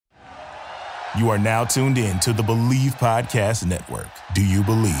You are now tuned in to the Believe Podcast Network. Do you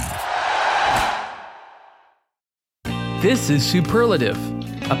believe? This is Superlative,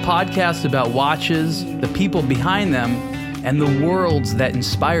 a podcast about watches, the people behind them, and the worlds that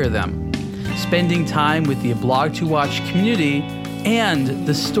inspire them. Spending time with the Blog to Watch community and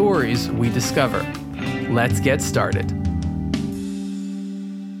the stories we discover. Let's get started.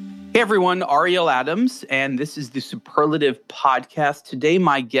 Hey everyone, Ariel Adams, and this is the Superlative Podcast. Today,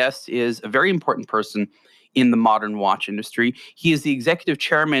 my guest is a very important person in the modern watch industry. He is the executive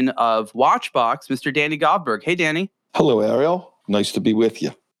chairman of Watchbox, Mr. Danny Govberg. Hey, Danny. Hello, Ariel. Nice to be with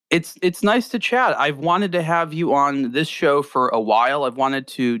you. It's nice to chat. I've wanted to have you on this show for a while. I've wanted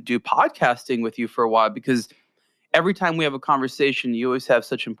to do podcasting with you for a while because every time we have a conversation, you always have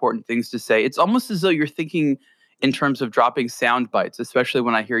such important things to say. It's almost as though you're thinking in terms of dropping sound bites, especially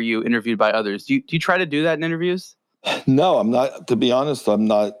when I hear you interviewed by others. Do you try to do that in interviews? No, I'm not. To be honest, I'm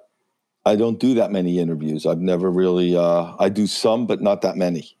not. I don't do that many interviews. I've never really. I do some, but not that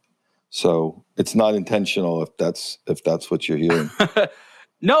many. So it's not intentional. If that's what you're hearing.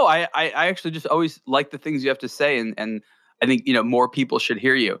 No, I actually just always like the things you have to say, and I think more people should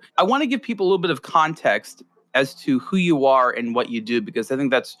hear you. I want to give people a little bit of context as to who you are and what you do, because I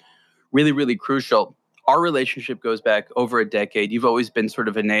think that's really, really crucial. Our relationship goes back over a decade. You've always been sort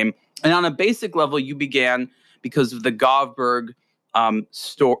of a name. And on a basic level, you began because of the Govberg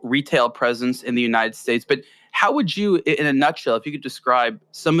store retail presence in the United States. But how would you, in a nutshell, if you could describe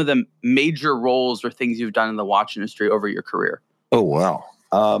some of the major roles or things you've done in the watch industry over your career? Oh, wow.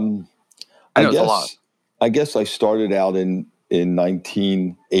 I know it's a lot. I guess I started out in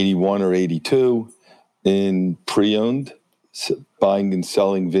 1981 or 82 in pre-owned, buying and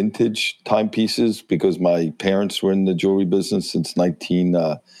selling vintage timepieces because my parents were in the jewelry business since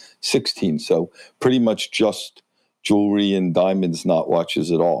 1916. So pretty much just jewelry and diamonds, not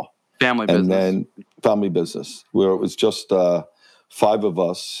watches at all. Family business. And then family business, where it was just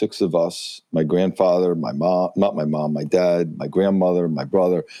six of us, my grandfather, my mom, not my mom, my dad, my grandmother, my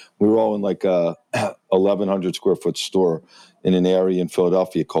brother. We were all in like a 1,100 square foot store in an area in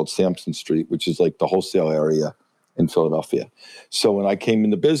Philadelphia called Sampson Street, which is like the wholesale area in Philadelphia. So when I came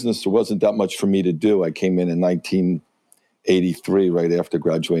into business, there wasn't that much for me to do. I came in 1983, right after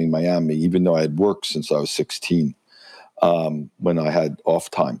graduating Miami, even though I had worked since I was 16, when I had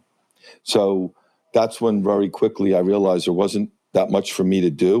off time. So that's when very quickly I realized there wasn't that much for me to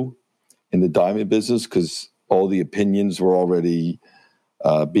do in the diamond business because all the opinions were already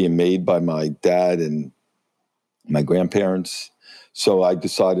being made by my dad and my grandparents. So I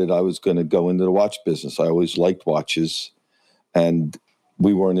decided I was going to go into the watch business. I always liked watches, and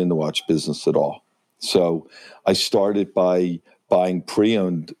we weren't in the watch business at all. So I started by buying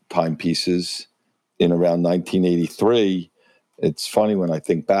pre-owned timepieces in around 1983. It's funny when I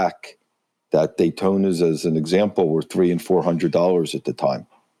think back that Daytonas, as an example, were $300 and $400 at the time.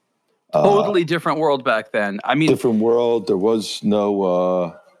 Totally different world back then. I mean, different world. There was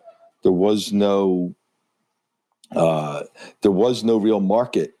no real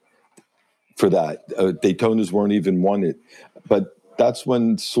market for that. Daytonas weren't even wanted. But that's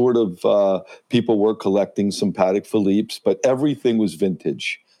when sort of people were collecting some Patek Philippe's, but everything was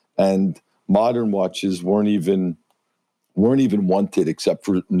vintage. And modern watches weren't even wanted except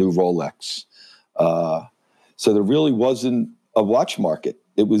for new Rolex. So there really wasn't a watch market.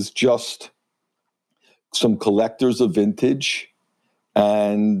 It was just some collectors of vintage,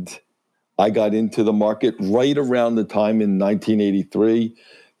 and I got into the market right around the time in 1983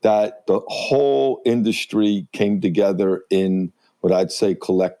 that the whole industry came together in what I'd say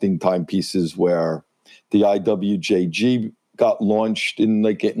collecting timepieces, where the IWJG got launched in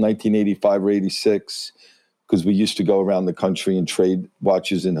like 1985 or 86, because we used to go around the country and trade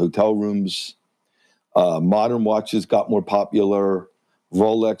watches in hotel rooms. Modern watches got more popular.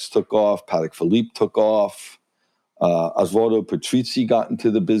 Rolex took off. Patek Philippe took off. Osvaldo Patrizzi got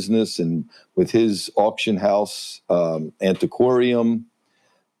into the business, and with his auction house, Antiquarium,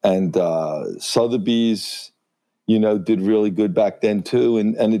 and Sotheby's, did really good back then too.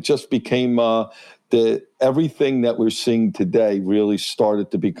 And it just became everything that we're seeing today really started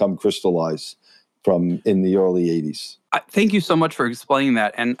to become crystallized from in the early 80s. Thank you so much for explaining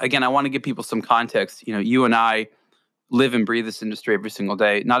that. And again, I want to give people some context. You and I live and breathe this industry every single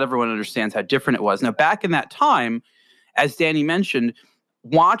day. Not everyone understands how different it was. Now, back in that time, as Danny mentioned,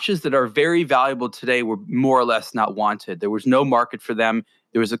 watches that are very valuable today were more or less not wanted. There was no market for them.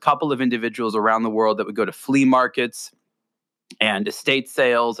 There was a couple of individuals around the world that would go to flea markets and estate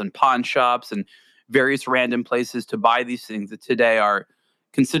sales and pawn shops and various random places to buy these things that today are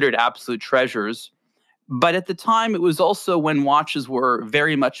considered absolute treasures. But at the time, it was also when watches were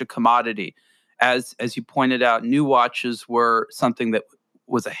very much a commodity. as you pointed out, new watches were something that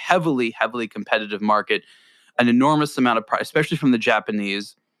was a heavily competitive market, an enormous amount of price, especially from the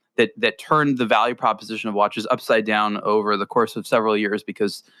Japanese, that turned the value proposition of watches upside down over the course of several years,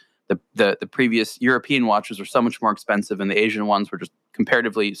 because the previous European watches were so much more expensive, and the Asian ones were just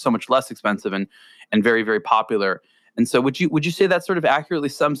comparatively so much less expensive and very, very popular. And so would you say that sort of accurately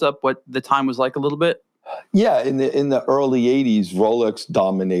sums up what the time was like a little bit? Yeah, in the early 80s, Rolex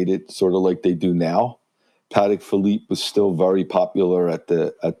dominated, sort of like they do now. Patek Philippe was still very popular at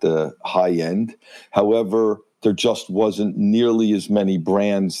the high end. However, there just wasn't nearly as many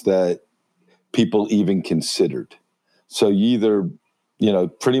brands that people even considered. So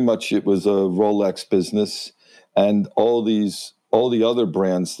pretty much it was a Rolex business, and all the other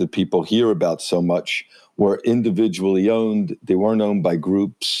brands that people hear about so much were individually owned. They weren't owned by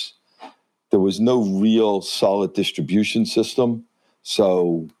groups. There was no real solid distribution system.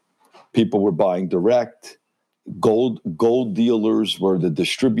 So people were buying direct. Gold dealers were the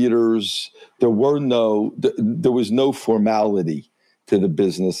distributors. There was no formality to the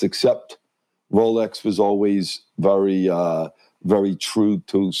business, except Rolex was always very, very true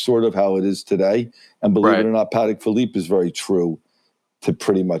to sort of how it is today. And believe it or not, Patek Philippe is very true to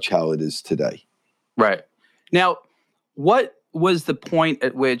pretty much how it is today. Right. Now, what was the point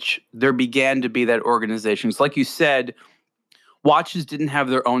at which there began to be that organization? Because like you said, watches didn't have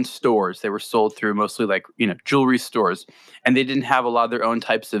their own stores. They were sold through mostly jewelry stores, and they didn't have a lot of their own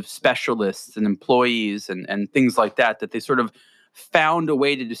types of specialists and employees and things like that they sort of found a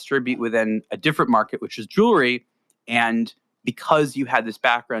way to distribute within a different market, which is jewelry. And because you had this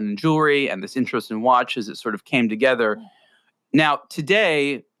background in jewelry and this interest in watches, it sort of came together. Now,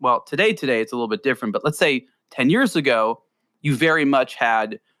 today, it's a little bit different, but let's say 10 years ago, you very much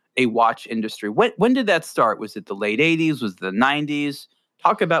had a watch industry. When did that start? Was it the late 80s? Was it the 90s?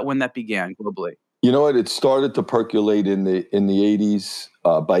 Talk about when that began globally. You know what? It started to percolate in the 80s.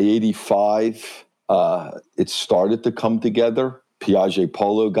 By 85, it started to come together. Piaget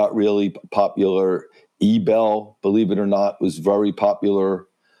Polo got really popular. Ebel, believe it or not, was very popular.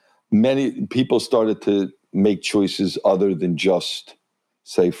 Many people started to make choices other than just,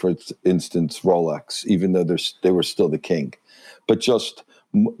 say, for instance, Rolex, even though they were still the king. But just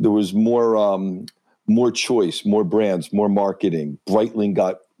there was more choice, more brands, more marketing. Breitling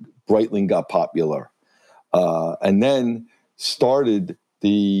got popular, and then started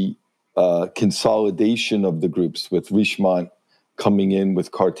the consolidation of the groups, with Richemont coming in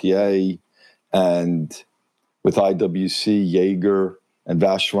with Cartier, and with IWC, Jaeger, and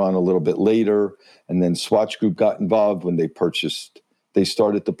Vacheron a little bit later, and then Swatch Group got involved when they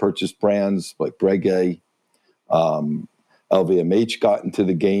started to purchase brands like Breguet. LVMH got into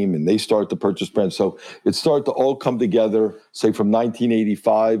the game, and they started to purchase brands. So it started to all come together, say, from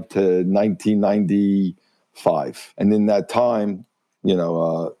 1985 to 1995. And in that time,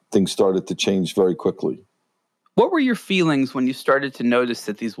 things started to change very quickly. What were your feelings when you started to notice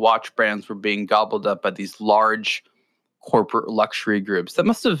that these watch brands were being gobbled up by these large corporate luxury groups? That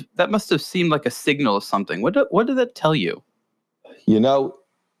must have seemed like a signal of something. What did that tell you?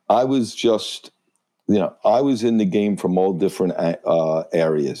 I was just... I was in the game from all different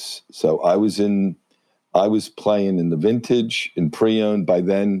areas. So I was playing in the vintage, in pre-owned. By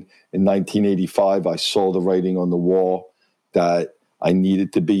then, in 1985, I saw the writing on the wall that I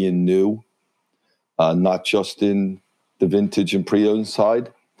needed to be in new, not just in the vintage and pre-owned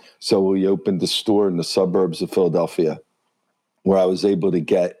side. So we opened a store in the suburbs of Philadelphia, where I was able to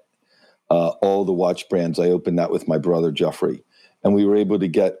get all the watch brands. I opened that with my brother, Jeffrey. And we were able to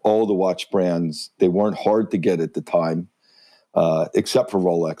get all the watch brands. They weren't hard to get at the time, except for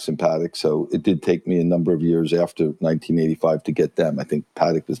Rolex and Patek. So it did take me a number of years after 1985 to get them. I think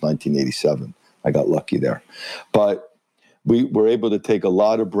Patek was 1987. I got lucky there. But we were able to take a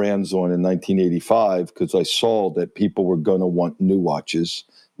lot of brands on in 1985 because I saw that people were going to want new watches,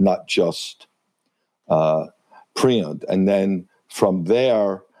 not just pre-owned. And then from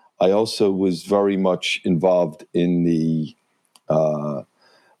there, I also was very much involved in the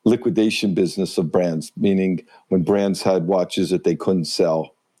liquidation business of brands, meaning when brands had watches that they couldn't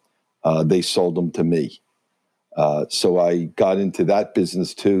sell, they sold them to me. So I got into that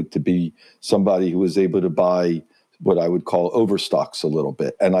business too, to be somebody who was able to buy what I would call overstocks a little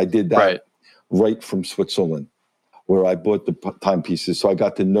bit. And I did that right from Switzerland, where I bought the timepieces. So I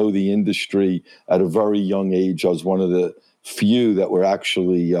got to know the industry at a very young age. I was one of the few that were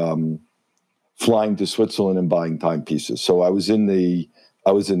actually flying to Switzerland and buying timepieces. So I was in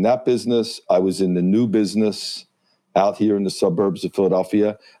that business. I was in the new business out here in the suburbs of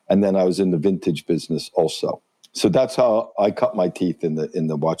Philadelphia. And then I was in the vintage business also. So that's how I cut my teeth in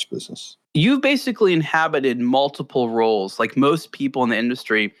the watch business. You've basically inhabited multiple roles. Like most people in the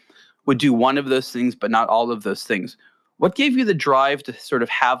industry would do one of those things, but not all of those things. What gave you the drive to sort of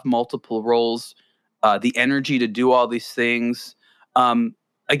have multiple roles, the energy to do all these things?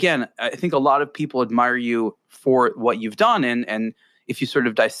 Again, I think a lot of people admire you for what you've done. And if you sort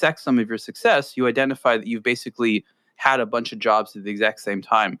of dissect some of your success, you identify that you've basically had a bunch of jobs at the exact same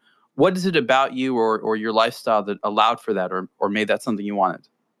time. What is it about you or your lifestyle that allowed for that or made that something you wanted?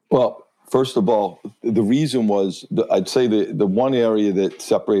 Well, first of all, the reason was, I'd say the one area that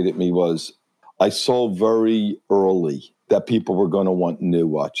separated me was I saw very early that people were going to want new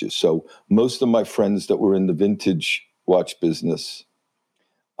watches. So most of my friends that were in the vintage watch business,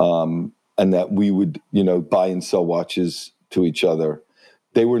 and that we would, buy and sell watches to each other,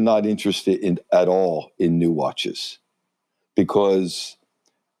 they were not interested at all in new watches, because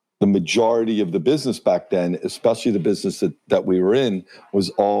the majority of the business back then, especially the business that we were in, was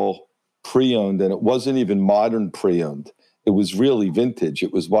all pre-owned, and it wasn't even modern pre-owned. It was really vintage.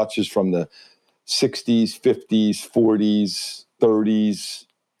 It was watches from the 60s, 50s, 40s, 30s,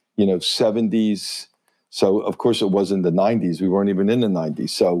 70s. So, of course, it wasn't the 90s. We weren't even in the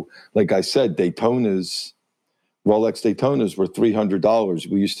 90s. So, like I said, Rolex Daytonas were $300.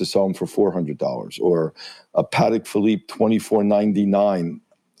 We used to sell them for $400. Or a Patek Philippe $24.99.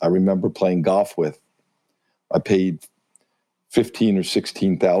 I remember playing golf with. I paid $15,000 or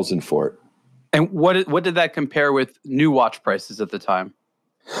 $16,000 for it. And what did that compare with new watch prices at the time?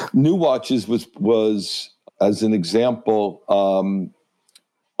 New watches was as an example,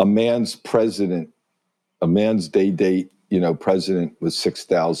 a man's day date, president was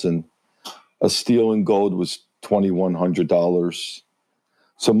 $6,000. A steel and gold was $2,100.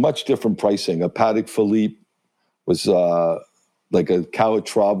 So much different pricing. A Patek Philippe was like a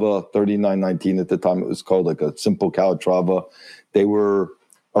Calatrava, $39.19 at the time it was called, like a simple Calatrava. They were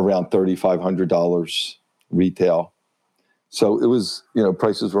around $3,500 retail. So it was,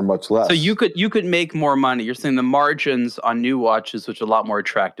 prices were much less. So you could make more money. You're saying the margins on new watches, which are a lot more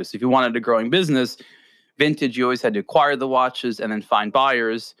attractive. So if you wanted a growing business, vintage, you always had to acquire the watches and then find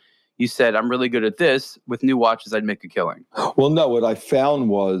buyers. You said, I'm really good at this. With new watches, I'd make a killing. Well, no, what I found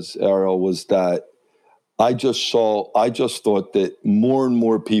was, Errol, was that I just thought that more and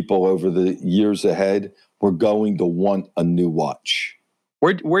more people over the years ahead were going to want a new watch.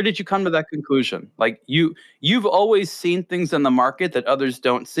 Where did you come to that conclusion? Like you've always seen things in the market that others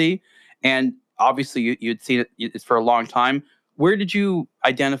don't see, and obviously you'd seen it for a long time. Where did you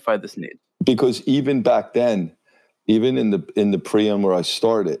identify this need? Because even back then, even in the pre-owned where I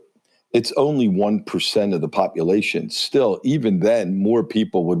started, it's only 1% of the population. Still, even then, more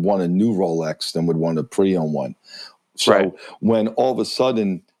people would want a new Rolex than would want a pre-owned one. So right. When all of a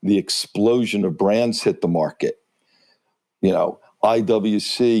sudden the explosion of brands hit the market,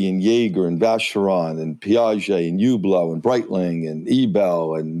 IWC and Jaeger and Vacheron and Piaget and Hublot and Breitling and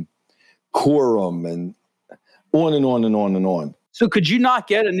Ebel and Corum and on and on and on and on. So could you not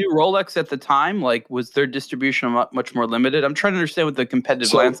get a new Rolex at the time? Like, was their distribution much more limited? I'm trying to understand what the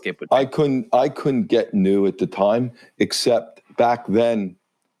competitive landscape would be. I couldn't get new at the time, except back then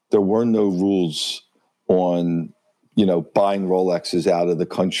there were no rules on, buying Rolexes out of the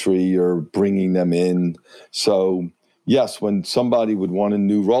country or bringing them in. So yes, when somebody would want a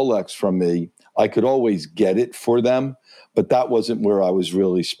new Rolex from me, I could always get it for them, but that wasn't where I was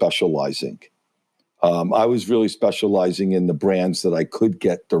really specializing. I was really specializing in the brands that I could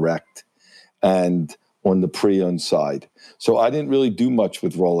get direct and on the pre-owned side. So I didn't really do much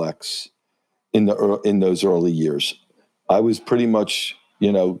with Rolex in those early years. I was pretty much,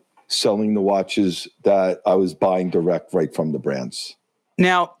 selling the watches that I was buying direct right from the brands.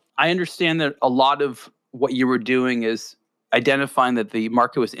 Now, I understand that a lot of what you were doing is identifying that the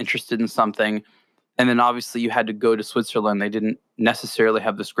market was interested in something. And then obviously you had to go to Switzerland. They didn't necessarily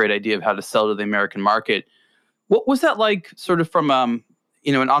have this great idea of how to sell to the American market. What was that like sort of from, an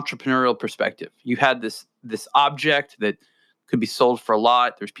entrepreneurial perspective? You had this object that could be sold for a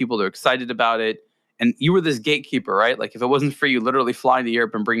lot. There's people that are excited about it. And you were this gatekeeper, right? Like if it wasn't for you literally flying to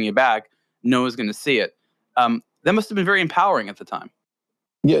Europe and bringing it back, no one's going to see it. That must have been very empowering at the time.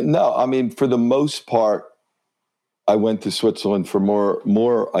 Yeah, no, I mean, for the most part, I went to Switzerland for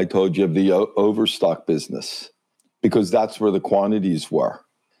more, I told you, of the overstock business, because that's where the quantities were.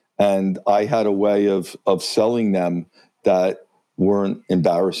 And I had a way of selling them that weren't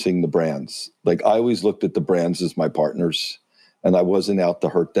embarrassing the brands. Like I always looked at the brands as my partners, and I wasn't out to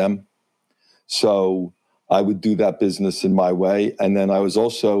hurt them. So I would do that business in my way. And then I was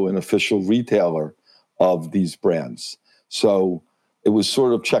also an official retailer of these brands. So it was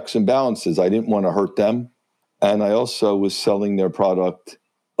sort of checks and balances. I didn't want to hurt them, And I also was selling their product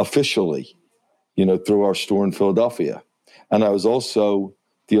officially, through our store in Philadelphia. And I was also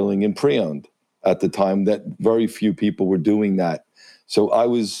dealing in pre-owned at the time that very few people were doing that. So I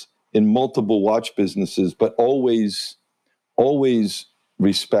was in multiple watch businesses, but always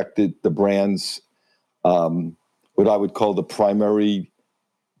respected the brands, what I would call the primary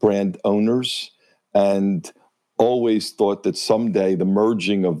brand owners, and always thought that someday the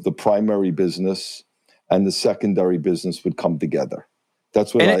merging of the primary business and the secondary business would come together.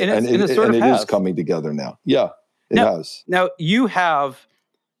 That's what it is coming together now. Yeah, it has. Now you have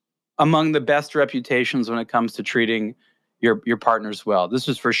among the best reputations when it comes to treating your partners well. This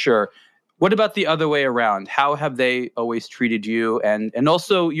is for sure. What about the other way around? How have they always treated you and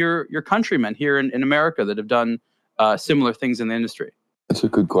also your countrymen here in America that have done similar things in the industry? That's a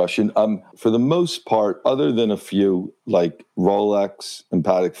good question. For the most part, other than a few like Rolex and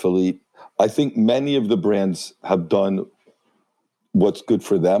Patek Philippe, I think many of the brands have done what's good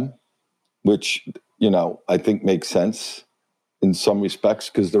for them, which, I think makes sense in some respects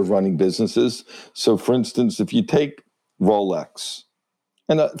because they're running businesses. So for instance, if you take Rolex,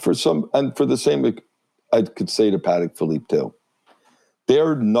 and for the same, I could say to Patek Philippe too,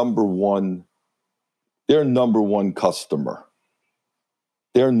 their number one customer,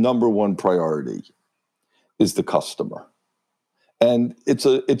 their number one priority is the customer. And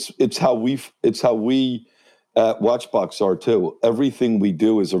it's how we at Watchbox are too. Everything we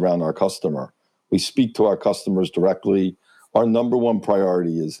do is around our customer. We speak to our customers directly. Our number one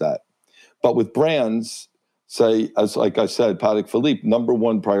priority is that. But with brands, say, like I said, Patek Philippe, number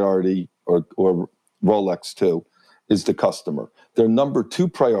one priority, or Rolex too, is the customer. Their number two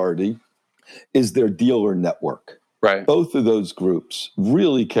priority is their dealer network. Right. Both of those groups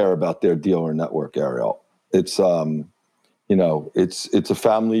really care about their dealer network, Ariel. It's it's a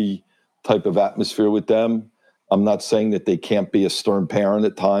family type of atmosphere with them. I'm not saying that they can't be a stern parent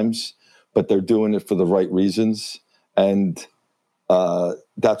at times, but they're doing it for the right reasons. And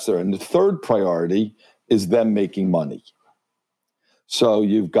that's there. And the third priority is them making money. So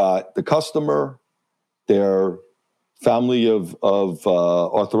you've got the customer, their family of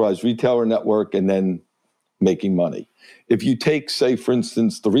authorized retailer network, and then making money. If you take, say, for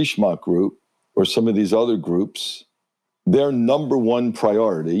instance, the Richemont Group or some of these other groups, their number one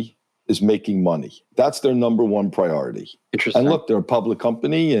priority is making money. That's their number one priority. Interesting. And look, they're a public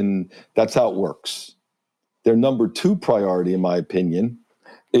company, and that's how it works. Their number two priority, in my opinion,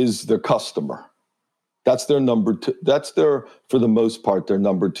 is their customer. That's their number two. That's for the most part, their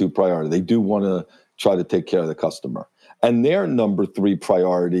number two priority. They do want to try to take care of the customer. And their number three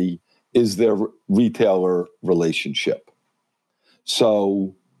priority is their retailer relationship.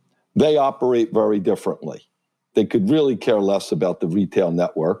 So they operate very differently. They could really care less about the retail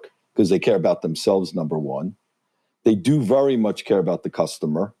network because they care about themselves, number one. They do very much care about the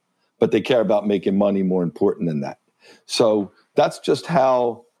customer, but they care about making money more important than that. So that's just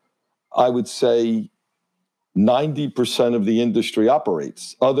how I would say 90% of the industry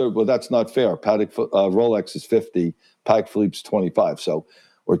operates. Well, that's not fair. Rolex is 50, Patek Philippe's 25,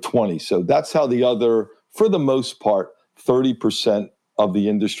 or 20. So that's how the other, for the most part, 30% of the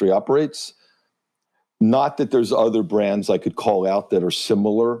industry operates. Not that there's other brands I could call out that are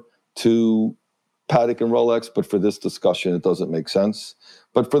similar to Patek and Rolex, but for this discussion, it doesn't make sense.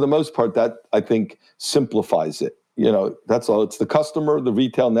 But for the most part, that I think simplifies it. That's all. It's the customer, the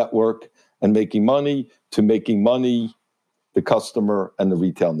retail network, and making money, the customer, and the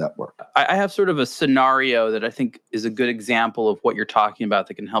retail network. I have sort of a scenario that I think is a good example of what you're talking about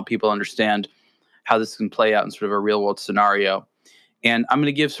that can help people understand how this can play out in sort of a real world scenario. And I'm going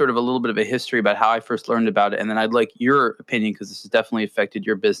to give sort of a little bit of a history about how I first learned about it. And then I'd like your opinion, because this has definitely affected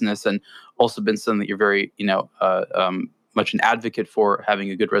your business and also been something that you're very, much an advocate for having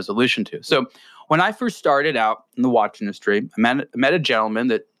a good resolution to. So when I first started out in the watch industry, I met a gentleman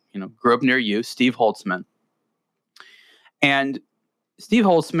that, grew up near you, Steve Holtzman. And Steve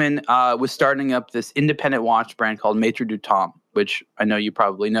Holtzman was starting up this independent watch brand called Maître du Temps, which I know you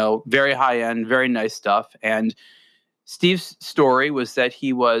probably know. Very high-end, very nice stuff. And Steve's story was that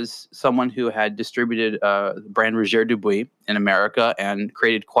he was someone who had distributed the brand Roger Dubuis in America and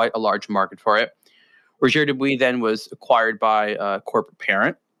created quite a large market for it. Roger Dubuis then was acquired by a corporate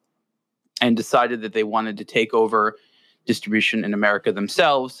parent and decided that they wanted to take over distribution in America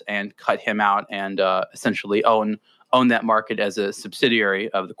themselves and cut him out and essentially own that market as a subsidiary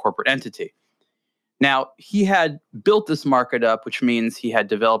of the corporate entity. Now, he had built this market up, which means he had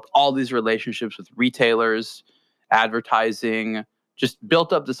developed all these relationships with retailers, advertising, just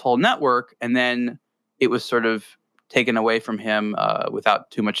built up this whole network, and then it was sort of taken away from him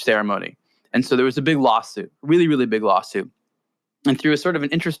without too much ceremony. And so there was a big lawsuit, really, really big lawsuit. And through a sort of an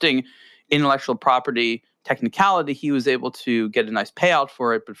interesting intellectual property technicality, he was able to get a nice payout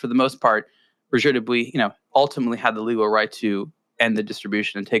for it. But for the most part, Berger Dubuis, ultimately had the legal right to end the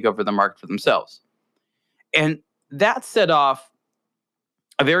distribution and take over the market for themselves. And that set off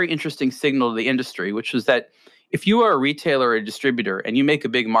a very interesting signal to the industry, which was that if you are a retailer or a distributor and you make a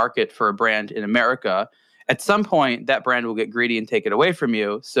big market for a brand in America, at some point that brand will get greedy and take it away from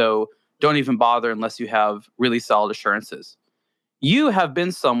you. So don't even bother unless you have really solid assurances. You have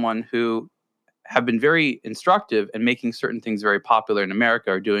been someone who have been very instructive in making certain things very popular in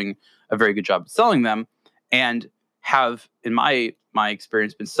America, or doing a very good job of selling them, and have, in my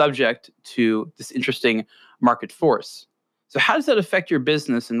experience, been subject to this interesting market force. So how does that affect your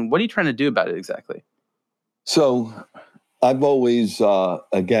business, and what are you trying to do about it exactly? So I've always,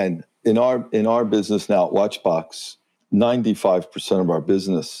 again, in our business now at Watchbox, 95% of our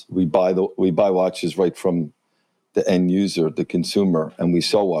business, we buy watches right from the end user, the consumer, and we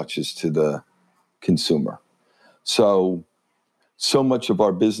sell watches to the consumer. So much of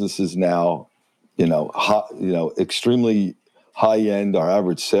our business is now, extremely high end. Our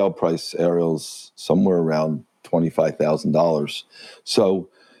average sale price, Ariel's, somewhere around $25,000. So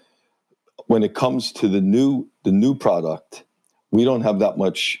when it comes to the new product, we don't have that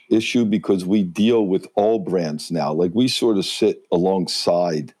much issue because we deal with all brands now. Like, we sort of sit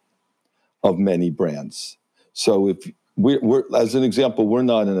alongside of many brands. So if we're as an example, we're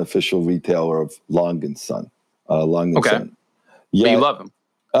not an official retailer of Lange & Son. Lange & Son. Yeah, but you love them.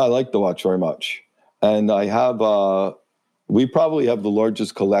 I like the watch very much, and I have. We probably have the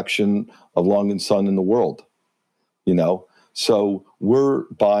largest collection of Lange & Son in the world. So we're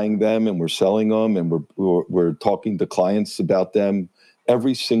buying them and we're selling them, and we're talking to clients about them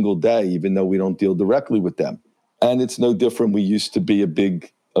every single day, even though we don't deal directly with them. And it's no different. We used to be a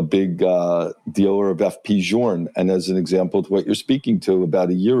big dealer of FP Journe. And as an example to what you're speaking to, about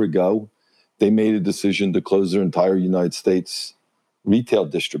a year ago, they made a decision to close their entire United States retail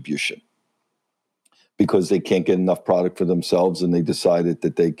distribution because they can't get enough product for themselves, and they decided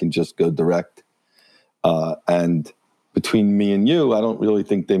that they can just go direct. And between me and you, I don't really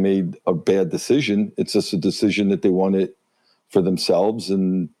think they made a bad decision. It's just a decision that they wanted for themselves,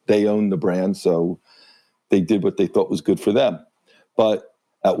 and they own the brand, so they did what they thought was good for them. But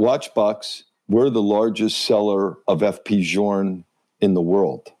at Watchbox, we're the largest seller of FP Journe in the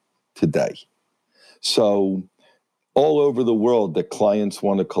world today. So all over the world, the clients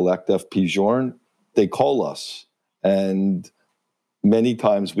want to collect FP Journe, they call us, and many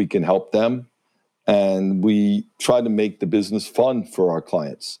times we can help them. And we try to make the business fun for our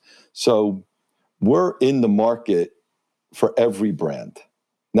clients. So we're in the market for every brand.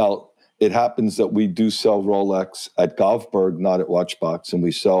 Now, it happens that we do sell Rolex at Govberg, not at Watchbox, and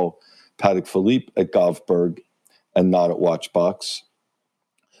we sell Patek Philippe at Govberg and not at Watchbox,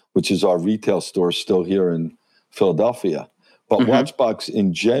 which is our retail store still here in Philadelphia. But Watchbox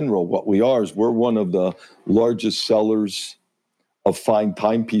in general, what we are is we're one of the largest sellers of fine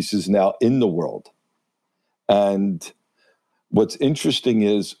timepieces now in the world. And what's interesting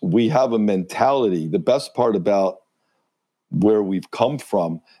is we have a mentality. The best part about where we've come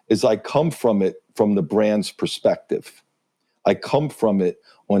from is I come from it from the brand's perspective. I come from it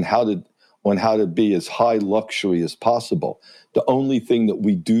on how to be as high luxury as possible. The only thing that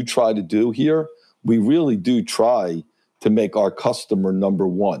we do try to do here, we really do try to make our customer number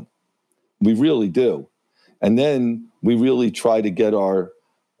one. We really do. And then we really try to get our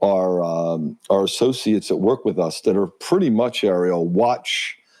associates that work with us that are pretty much, Ariel,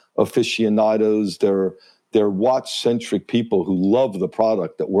 watch aficionados. They're watch-centric people who love the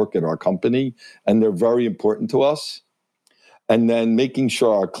product that work at our company, and they're very important to us. And then making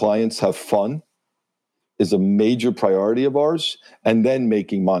sure our clients have fun is a major priority of ours, and then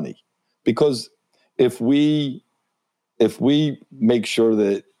making money. Because if we make sure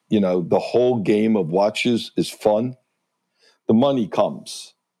that, the whole game of watches is fun, the money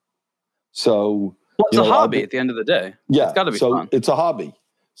comes. So it's a hobby at the end of the day. Yeah, it's got to be fun. It's a hobby.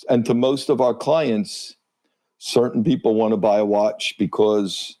 And to most of our clients, certain people want to buy a watch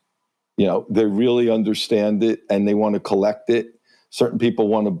because, they really understand it and they want to collect it. Certain people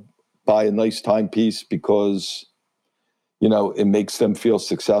want to buy a nice timepiece because, it makes them feel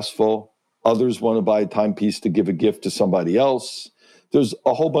successful. Others want to buy a timepiece to give a gift to somebody else. There's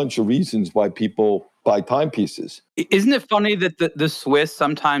a whole bunch of reasons why people buy timepieces. Isn't it funny that the Swiss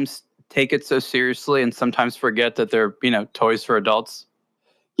sometimes take it so seriously and sometimes forget that they're, toys for adults?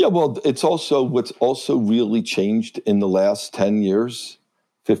 Yeah, well, it's also what's also really changed in the last 10 years,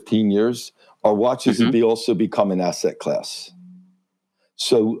 15 years. Our watches have also become an asset class.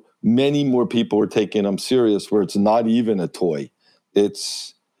 So many more people are taking them serious, where it's not even a toy.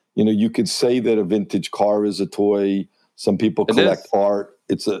 It's, you could say that a vintage car is a toy. Some people collect art.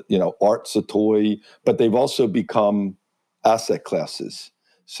 It's art's a toy, but they've also become asset classes.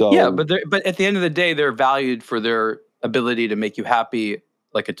 So yeah, but at the end of the day, they're valued for their ability to make you happy,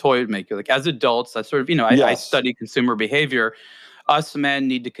 like a toy would make you. Like as adults, I sort of, I study consumer behavior. Us men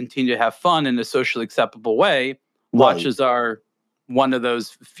need to continue to have fun in a socially acceptable way. Watches are one of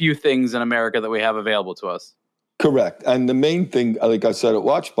those few things in America that we have available to us. Correct. And the main thing, like I said at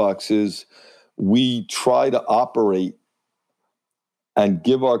Watchbox, is we try to operate and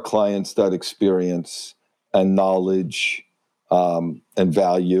give our clients that experience and knowledge and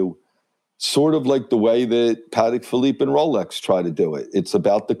value, sort of like the way that Patek Philippe and Rolex try to do it. It's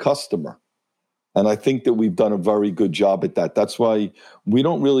about the customer. And I think that we've done a very good job at that. That's why we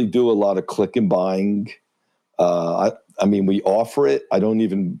don't really do a lot of click and buying. I mean, we offer it. I don't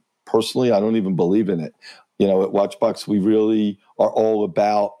even believe in it. At Watchbox, we really are all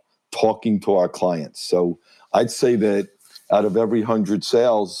about talking to our clients. So I'd say that out of every 100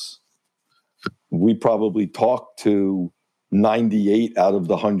 sales, we probably talk to 98 out of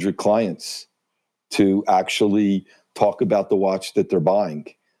the 100 clients to actually talk about the watch that they're buying.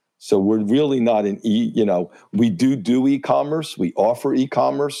 So we're really not we do e-commerce. We offer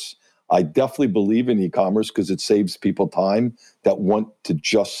e-commerce. I definitely believe in e-commerce because it saves people time that want to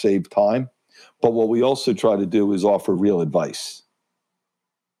just save time. But what we also try to do is offer real advice.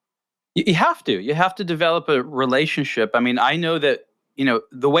 You have to develop a relationship. I mean, I know that,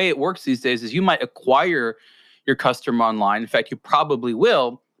 the way it works these days is you might acquire your customer online. In fact, you probably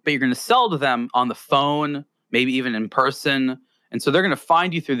will, but you're going to sell to them on the phone, maybe even in person. And so they're going to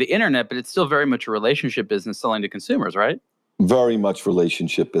find you through the internet, but it's still very much a relationship business selling to consumers, right? Very much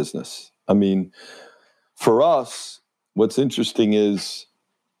relationship business. I mean, for us, what's interesting is,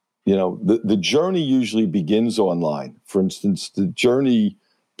 the journey usually begins online. For instance, the journey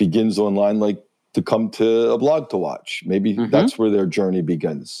begins online, like to come to a blog to watch. Maybe that's where their journey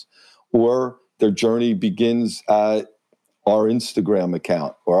begins. Or their journey begins at our Instagram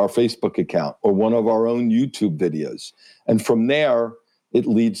account or our Facebook account or one of our own YouTube videos. And from there, it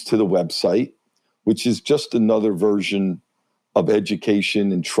leads to the website, which is just another version of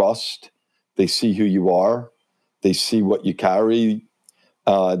education and trust. They see who you are. They see what you carry.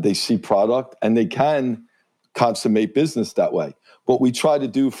 They see product, and they can consummate business that way. What we try to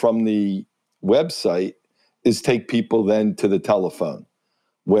do from the website is take people then to the telephone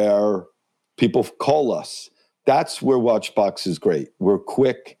where people call us. That's where Watchbox is great. We're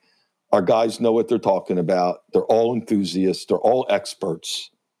quick. Our guys know what they're talking about. They're all enthusiasts. They're all experts.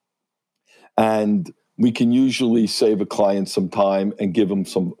 And we can usually save a client some time and give them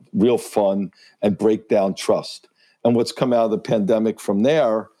some real fun and break down trust. And what's come out of the pandemic from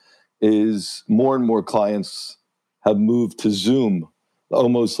there is more and more clients have moved to Zoom,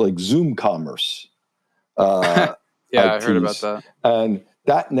 almost like Zoom commerce. Yeah, I heard about that. And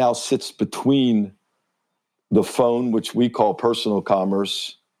that now sits between the phone, which we call personal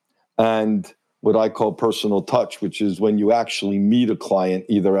commerce, and what I call personal touch, which is when you actually meet a client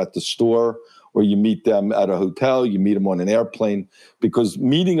either at the store or you meet them at a hotel, you meet them on an airplane, because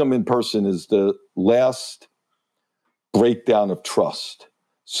meeting them in person is the last breakdown of trust.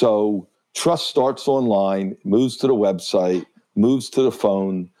 So trust starts online, moves to the website, moves to the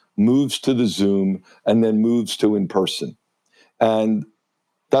phone, moves to the Zoom, and then moves to in person. And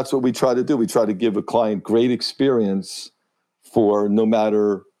that's what we try to do. We try to give a client great experience for no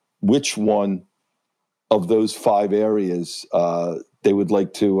matter which one of those 5 areas they would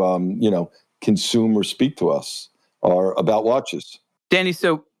like to, consume or speak to us or about watches. Danny,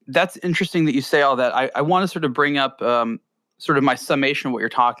 so that's interesting that you say all that. I want to sort of bring up sort of my summation of what you're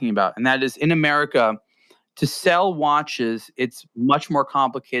talking about. And that is, in America, to sell watches, it's much more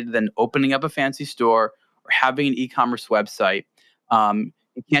complicated than opening up a fancy store or having an e-commerce website.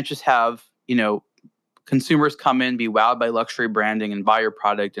 You can't just have, consumers come in, be wowed by luxury branding and buy your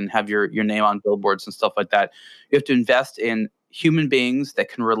product and have your name on billboards and stuff like that. You have to invest in human beings that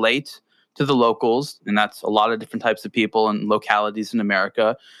can relate to the locals, and that's a lot of different types of people and localities in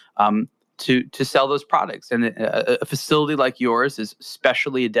America, to sell those products. And a facility like yours is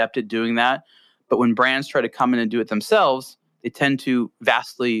specially adept at doing that. But when brands try to come in and do it themselves, they tend to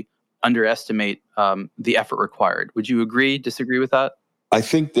vastly underestimate the effort required. Would you agree, disagree with that? I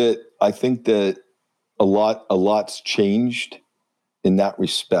think that a lot's changed in that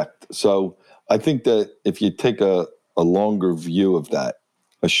respect. So I think that if you take a longer view of that,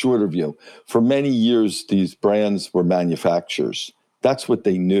 a shorter view, for many years, these brands were manufacturers. That's what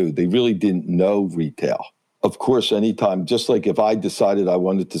they knew. They really didn't know retail. of course, anytime, just like if I decided I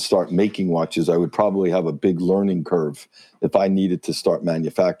wanted to start making watches, I would probably have a big learning curve if I needed to start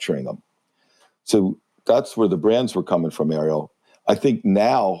manufacturing them. So that's where the brands were coming from, Ariel. I think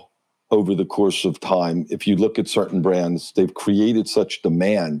now, over the course of time, if you look at certain brands, they've created such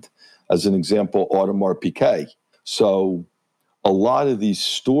demand. As an example, Audemars Piguet. So a lot of these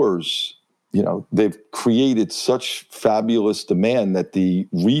stores, they've created such fabulous demand that the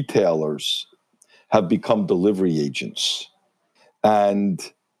retailers have become delivery agents. And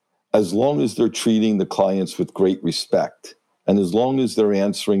as long as they're treating the clients with great respect, and as long as they're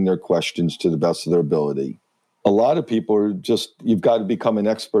answering their questions to the best of their ability, a lot of people are you've got to become an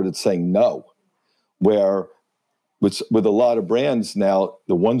expert at saying no. Where with a lot of brands now,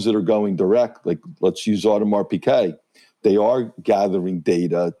 the ones that are going direct, like let's use Audemars Piguet, they are gathering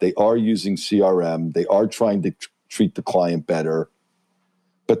data, they are using CRM, they are trying to treat the client better.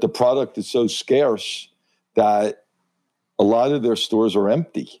 But the product is so scarce that a lot of their stores are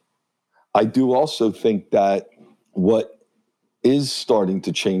empty. I do also think that what is starting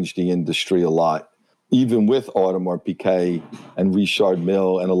to change the industry a lot, even with Audemars Piguet and Richard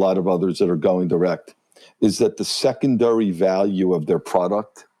Mille and a lot of others that are going direct, is that the secondary value of their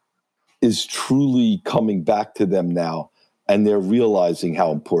product is truly coming back to them now, and they're realizing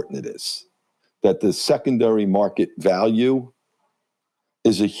how important it is. That the secondary market value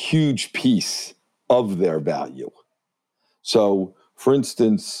is a huge piece of their value. So, for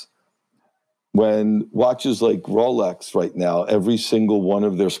instance, when watches like Rolex right now, every single one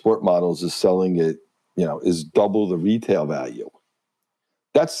of their sport models is selling it, is double the retail value.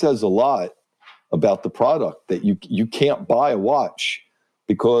 That says a lot about the product, that you can't buy a watch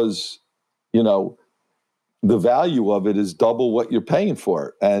because, the value of it is double what you're paying for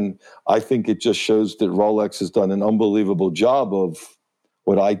it. And I think it just shows that Rolex has done an unbelievable job of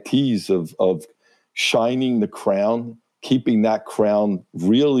what I tease of shining the crown, keeping that crown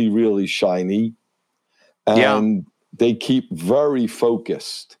really, really shiny. And they keep very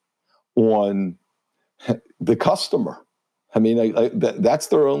focused on the customer. I mean, that's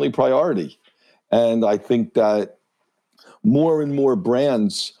their only priority. And I think that more and more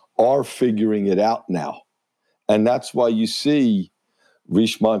brands are figuring it out now. And that's why you see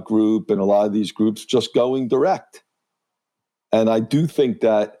Richemont Group and a lot of these groups just going direct. And I do think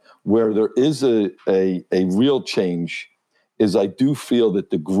that where there is a real change is I do feel that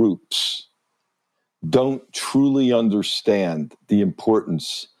the groups don't truly understand the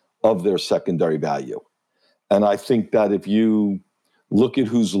importance of their secondary value. And I think that if you look at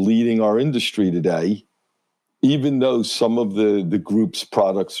who's leading our industry today, even though some of the group's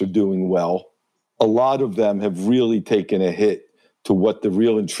products are doing well, a lot of them have really taken a hit to what the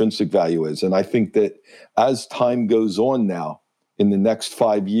real intrinsic value is. And I think that as time goes on now, in the next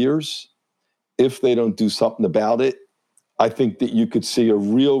 5 years, if they don't do something about it, I think that you could see a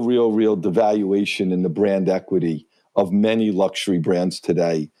real devaluation in the brand equity of many luxury brands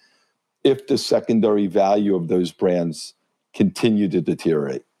today if the secondary value of those brands continue to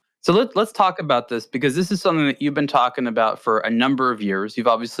deteriorate. So let's talk about this, because this is something that you've been talking about for a number of years. You've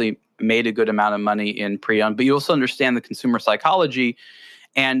obviously made a good amount of money in pre-owned, but you also understand the consumer psychology.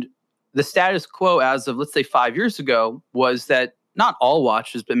 And the status quo as of, let's say, 5 years ago was that not all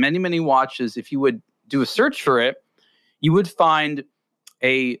watches, but many, many watches, if you would do a search for it, you would find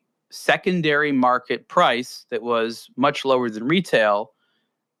a secondary market price that was much lower than retail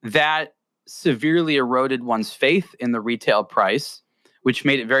that severely eroded one's faith in the retail price, which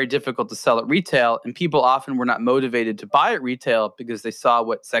made it very difficult to sell at retail. And people often were not motivated to buy at retail because they saw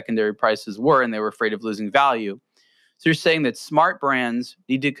what secondary prices were and they were afraid of losing value. So you're saying that smart brands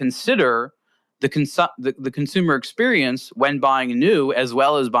need to consider the consumer experience when buying new as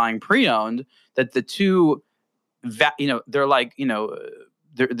well as buying pre-owned, that the two, they're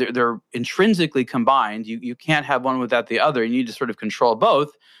intrinsically combined. You can't have one without the other. You need to sort of control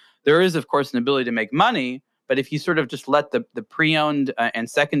both. There is, of course, an ability to make money, but if you sort of just let the pre-owned and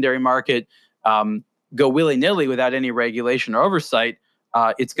secondary market go willy-nilly without any regulation or oversight,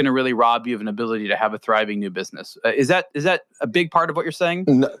 it's going to really rob you of an ability to have a thriving new business. Is that a big part of what you're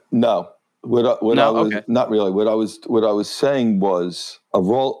saying? No. Not really. What I was saying was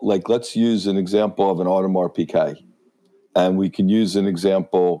like, let's use an example of an Audemars Piguet, and we can use an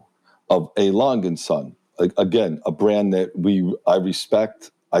example of a Lang & Son. Again, a brand that I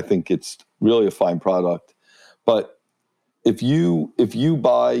respect. I think it's really a fine product. But if you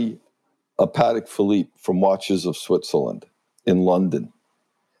buy a Patek Philippe from Watches of Switzerland in London,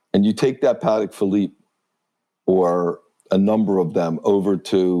 and you take that Patek Philippe or a number of them over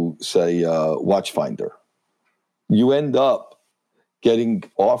to, say, Watchfinder, you end up getting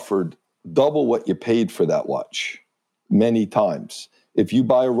offered double what you paid for that watch many times. If you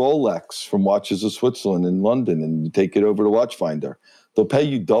buy a Rolex from Watches of Switzerland in London and you take it over to Watchfinder, they'll pay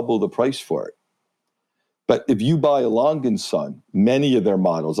you double the price for it. But if you buy a Long & Son, many of their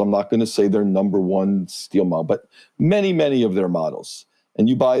models, I'm not going to say their number one steel model, but many of their models, and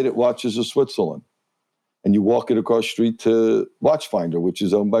you buy it at Watches of Switzerland, and you walk it across the street to Watchfinder, which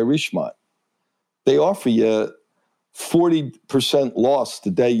is owned by Richemont, they offer you 40% loss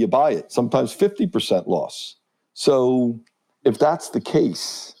the day you buy it, sometimes 50% loss. So if that's the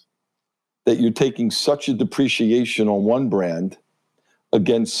case, that you're taking such a depreciation on one brand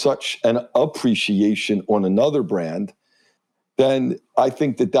against such an appreciation on another brand, then I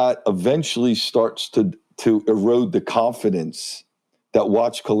think that eventually starts to erode the confidence that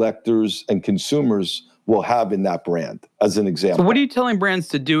watch collectors and consumers will have in that brand, as an example. So what are you telling brands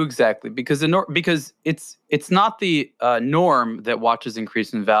to do exactly? Because because it's not the norm that watches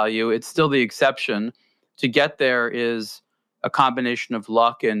increase in value. It's still the exception. To get there is a combination of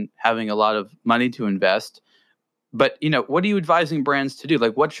luck and having a lot of money to invest. But, what are you advising brands to do?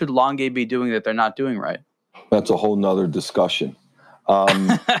 Like, what should Longuet be doing that they're not doing right? That's a whole nother discussion.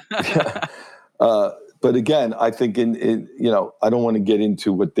 But again, I think I don't want to get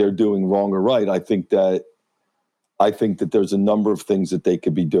into what they're doing wrong or right. I think that there's a number of things that they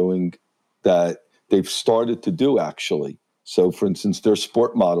could be doing that they've started to do, actually. So, for instance, their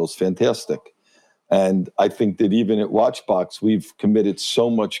sport models, fantastic. And I think that even at Watchbox, we've committed so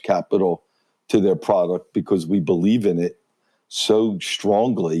much capital to their product because we believe in it so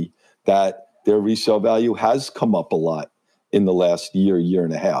strongly that their resale value has come up a lot in the last year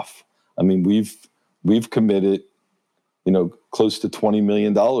and a half. I mean, we've committed, close to $20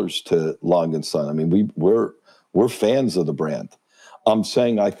 million to Long & Son. I mean, we're fans of the brand. I'm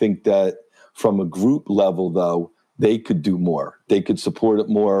saying I think that from a group level, though, they could do more. They could support it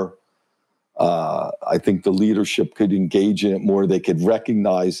more. I think the leadership could engage in it more. They could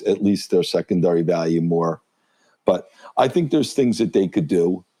recognize at least their secondary value more. But I think there's things that they could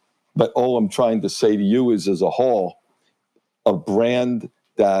do. But all I'm trying to say to you is, as a whole, a brand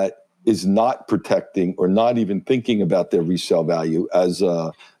that is not protecting or not even thinking about their resale value, as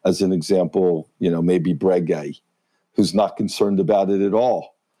an example, maybe Breguet, who's not concerned about it at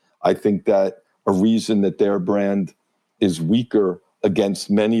all. I think that a reason that their brand is weaker against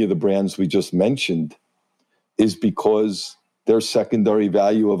many of the brands we just mentioned is because their secondary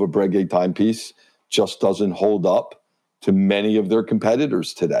value of a Breguet timepiece just doesn't hold up to many of their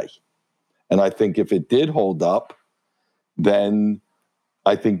competitors today. And I think if it did hold up, then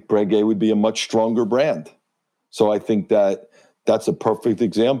I think Breguet would be a much stronger brand. So I think that that's a perfect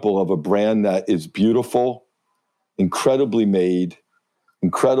example of a brand that is beautiful, incredibly made,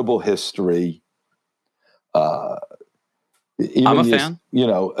 incredible history. Even I'm a fan.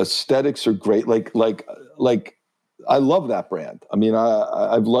 Aesthetics are great. Like I love that brand. I mean,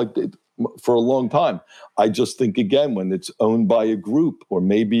 I've liked it for a long time. I just think, again, when it's owned by a group, or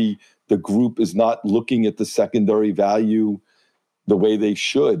maybe the group is not looking at the secondary value the way they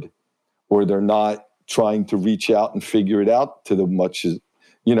should, or they're not trying to reach out and figure it out to the much as,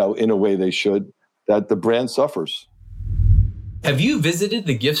 in a way they should, that the brand suffers. Have you visited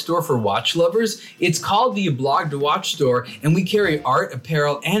the gift store for watch lovers? It's called the Blog to Watch store, and we carry art,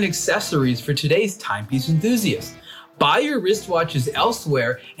 apparel, and accessories for today's timepiece enthusiasts. Buy your wristwatches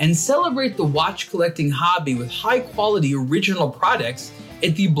elsewhere and celebrate the watch collecting hobby with high-quality original products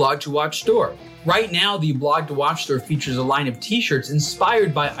at the Blog to Watch store. Right now, the Blog to Watch store features a line of t-shirts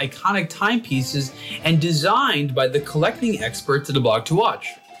inspired by iconic timepieces and designed by the collecting experts at the Blog to Watch.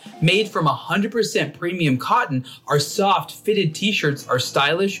 Made from 100% premium cotton, our soft fitted t-shirts are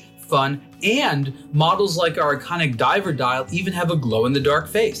stylish, fun, and models like our iconic diver dial even have a glow-in-the-dark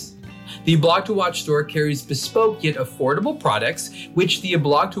face. The Blog to Watch store carries bespoke yet affordable products, which the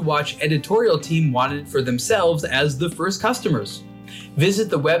Blog to Watch editorial team wanted for themselves as the first customers. Visit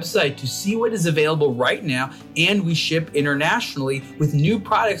the website to see what is available right now, and we ship internationally with new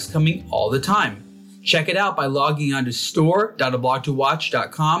products coming all the time. Check it out by logging on to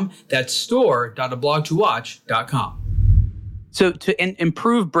store.ablogtowatch.com. That's store.ablogtowatch.com. So to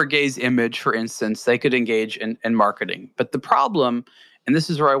improve Breguet's image, for instance, they could engage in marketing. But the problem, and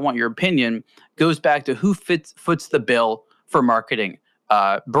this is where I want your opinion, goes back to who foots the bill for marketing.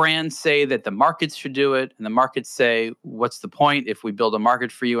 Brands say that the markets should do it, and the markets say, what's the point? If we build a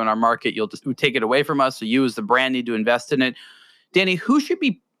market for you in our market, you'll just take it away from us. So you as the brand need to invest in it. Danny, who should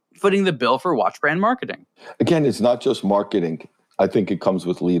be footing the bill for watch brand marketing? Again, it's not just marketing. I think it comes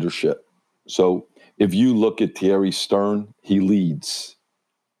with leadership. So if you look at Thierry Stern, he leads.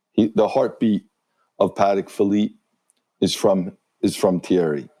 The heartbeat of Patek Philippe is from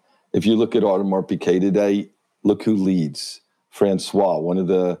Thierry. If you look at Audemars Piguet today, look who leads. Francois, one of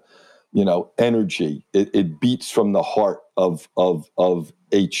the, energy. It beats from the heart of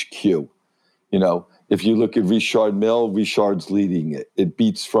HQ. If you look at Richard Mille, Richard's leading it. It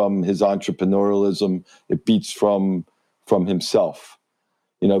beats from his entrepreneurialism. It beats from himself.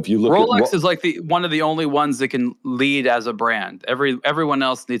 If you look Rolex is like one of the only ones that can lead as a brand. Everyone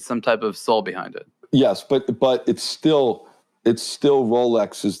else needs some type of soul behind it. Yes, but it's still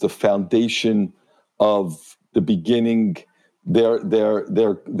Rolex is the foundation of the beginning. Their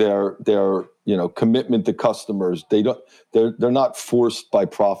commitment to customers. They're not forced by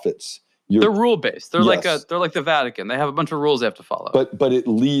profits. They're rule based. They're Yes. they're like the Vatican. They have a bunch of rules they have to follow. But it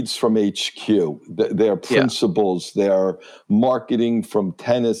leads from HQ. Their principles, their marketing from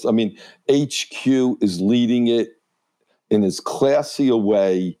tennis. I mean, HQ is leading it in as classy a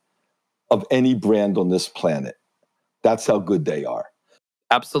way of any brand on this planet. That's how good they are.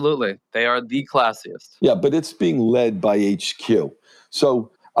 Absolutely. They are the classiest. Yeah, but it's being led by HQ.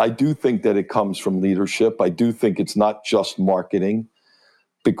 So I do think that it comes from leadership. I do think it's not just marketing,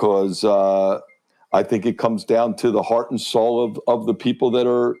 because I think it comes down to the heart and soul of the people that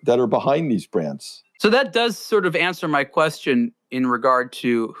are behind these brands. So that does sort of answer my question in regard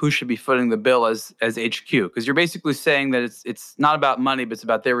to who should be footing the bill as HQ, because you're basically saying that it's not about money, but it's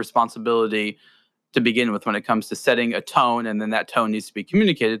about their responsibility to begin with when it comes to setting a tone, and then that tone needs to be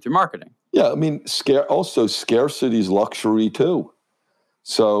communicated through marketing. Yeah, I mean, scarcity is luxury too.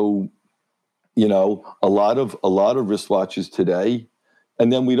 So, a lot of wristwatches today,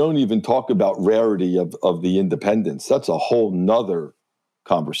 and then we don't even talk about rarity of the independents. That's a whole nother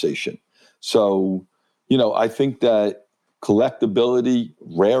conversation. So, I think that collectability,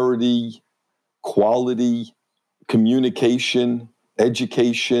 rarity, quality, communication,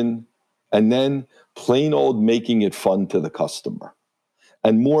 education, and then plain old making it fun to the customer.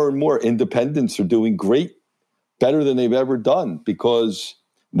 And more independents are doing great, better than they've ever done, because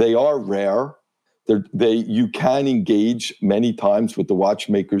they are rare. You can engage many times with the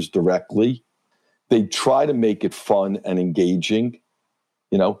watchmakers directly. They try to make it fun and engaging.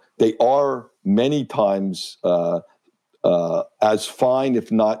 They are many times as fine,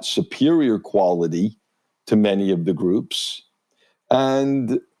 if not superior quality to many of the groups.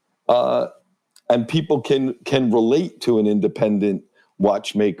 And people can relate to an independent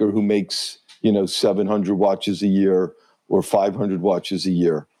watchmaker who makes 700 watches a year or 500 watches a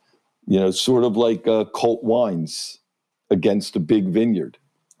year, sort of like Colt Wines against a big vineyard.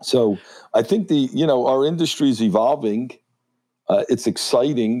 So I think our industry is evolving. It's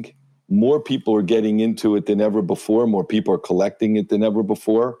exciting. More people are getting into it than ever before. More people are collecting it than ever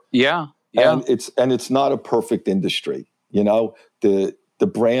before. Yeah. And it's not a perfect industry. The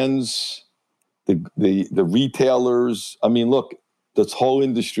brands, the retailers. I mean, look, this whole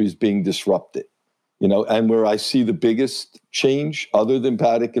industry is being disrupted. And where I see the biggest change, other than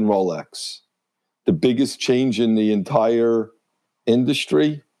Patek and Rolex, the biggest change in the entire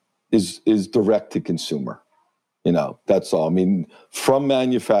industry is direct to consumer. That's all. I mean, from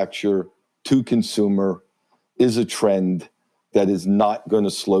manufacturer to consumer is a trend that is not going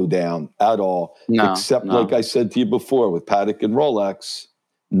to slow down at all. Except, like I said to you before, with Patek and Rolex,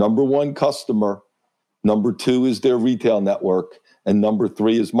 number one, customer. Number two is their retail network. And number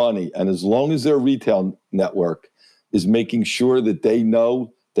three is money. And as long as their retail network is making sure that they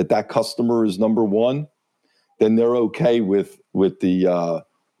know that customer is number one, then they're okay with the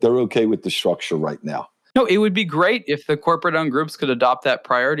structure right now. No, it would be great if the corporate-owned groups could adopt that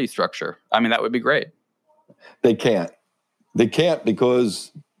priority structure. I mean, that would be great. They can't. They can't,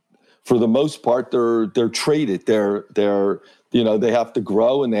 because for the most part, they're traded. They have to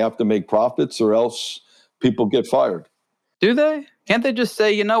grow and they have to make profits, or else people get fired. Do they? Can't they just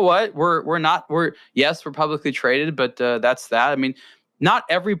say, you know what, we're publicly traded, but that's that. I mean, not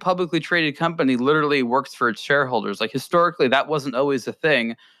every publicly traded company literally works for its shareholders. Like, historically, that wasn't always a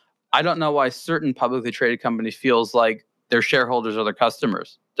thing. I don't know why certain publicly traded companies feels like their shareholders are their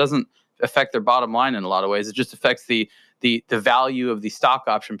customers. It doesn't affect their bottom line in a lot of ways. It just affects the value of the stock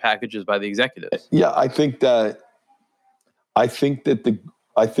option packages by the executives. Yeah, I think that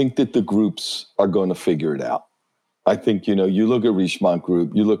the groups are going to figure it out. I think, you look at Richemont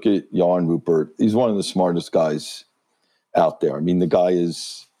Group, you look at Jan Rupert. He's one of the smartest guys out there. I mean, the guy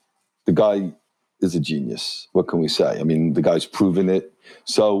is a genius. What can we say? I mean, the guy's proven it.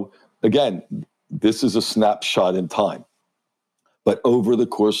 So again, this is a snapshot in time. But over the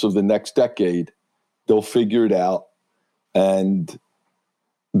course of the next decade, they'll figure it out, and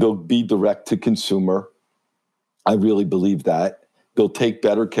they'll be direct to consumer. I really believe that. They'll take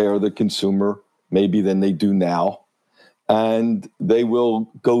better care of the consumer, maybe, than they do now. and they will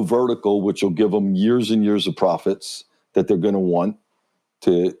go vertical, which will give them years and years of profits that they're going to want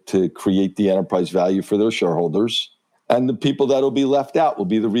to create the enterprise value for their shareholders. And the people that will be left out will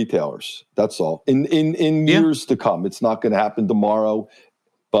be the retailers. That's all. In years to come, it's not going to happen tomorrow.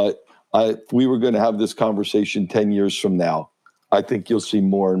 But if we were going to have this conversation 10 years from now, I think you'll see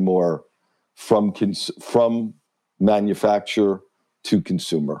more and more from manufacturer to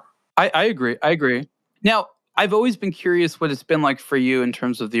consumer. I agree. Now, I've always been curious what it's been like for you in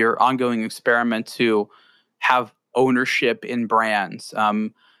terms of your ongoing experiment to have ownership in brands.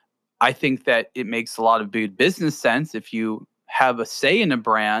 I think that it makes a lot of good business sense if you have a say in a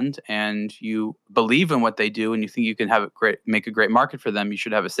brand and you believe in what they do and you think you can make a great market for them, you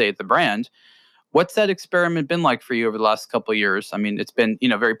should have a say at the brand. What's that experiment been like for you over the last couple of years? I mean, it's been,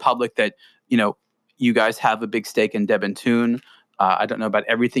 very public that, you guys have a big stake in Deb and Toon. I don't know about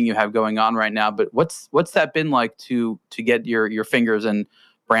everything you have going on right now, but what's that been like to get your fingers in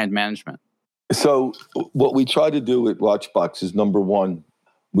brand management? So what we try to do at Watchbox is, number one,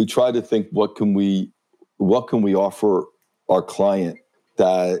 we try to think what can we offer our client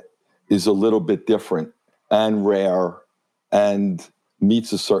that is a little bit different and rare and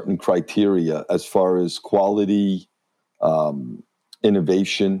meets a certain criteria as far as quality,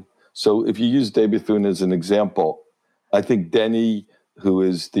 innovation. So if you use Deb and Toon as an example, I think Denny, who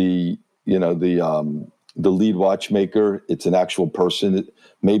is the lead watchmaker, it's an actual person. It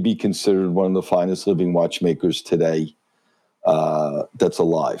may be considered one of the finest living watchmakers today that's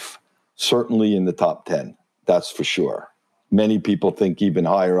alive. Certainly in the top 10, that's for sure. Many people think even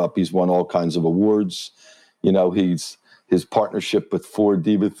higher up. He's won all kinds of awards. His partnership with Ford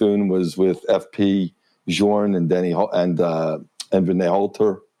Deb and Toon was with FP Journe and René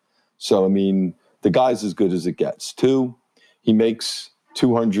Holter. So, I mean, the guy's as good as it gets. Two, he makes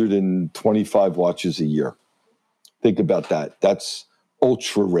 225 watches a year. Think about that. That's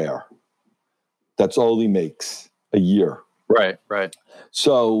ultra rare. That's all he makes a year. Right.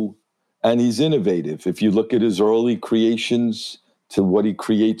 So, and he's innovative. If you look at his early creations to what he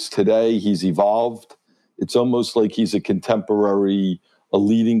creates today, he's evolved. It's almost like he's a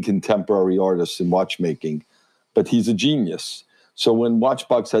leading contemporary artist in watchmaking, but he's a genius. So when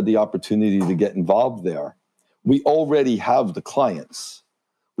Watchbox had the opportunity to get involved there, we already have the clients.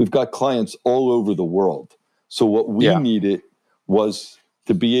 We've got clients all over the world. So what we needed was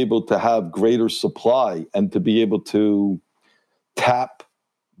to be able to have greater supply and to be able to tap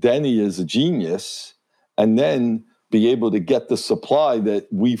Denny as a genius and then be able to get the supply that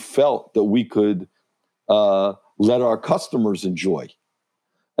we felt that we could let our customers enjoy.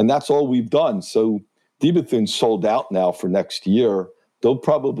 And that's all we've done. So Deb and Toon sold out now for next year. They'll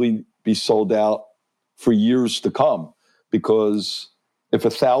probably be sold out for years to come, because if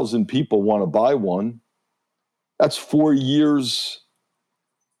 1,000 people want to buy one, that's 4 years.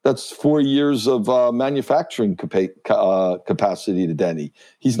 That's 4 years of manufacturing capacity to Denny.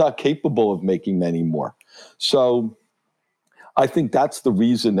 He's not capable of making many more. So I think that's the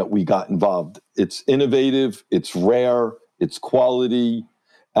reason that we got involved. It's innovative, it's rare, it's quality,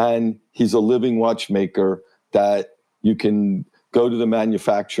 and he's a living watchmaker that you can go to the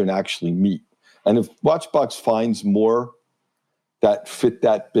manufacturer and actually meet. And if Watchbox finds more that fit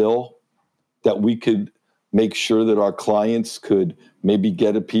that bill, that we could make sure that our clients could maybe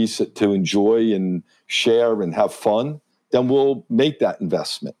get a piece to enjoy and share and have fun, then we'll make that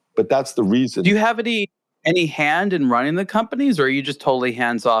investment. But that's the reason. Do you have any hand in running the companies, or are you just totally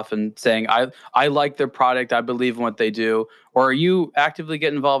hands off and saying, I like their product, I believe in what they do, or are you actively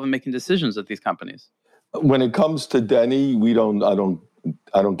getting involved in making decisions at these companies? When it comes to Denny, I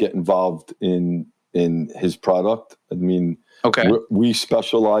don't get involved in his product. I mean, okay, we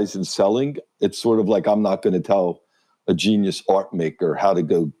specialize in selling. It's sort of like I'm not going to tell a genius art maker how to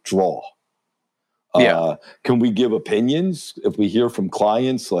go draw. Can we give opinions if we hear from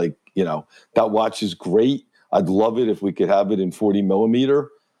clients like, that watch is great. I'd love it if we could have it in 40 millimeter,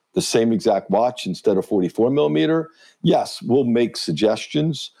 the same exact watch instead of 44 millimeter. Yes, we'll make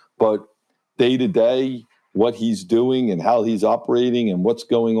suggestions, but day to day, what he's doing and how he's operating and what's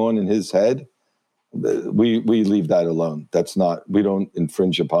going on in his head, we leave that alone. We don't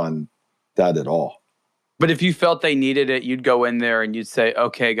infringe upon that at all. But if you felt they needed it, you'd go in there and you'd say,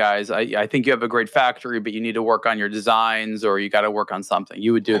 okay, guys, I think you have a great factory, but you need to work on your designs, or you got to work on something.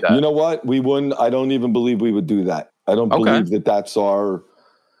 You would do that. You know what? We wouldn't. I don't even believe we would do that. I don't believe that's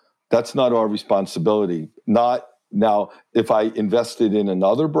not our responsibility. Not now, if I invested in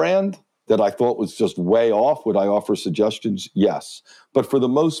another brand that I thought was just way off, would I offer suggestions? Yes. But for the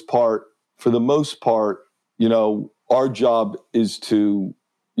most part, our job is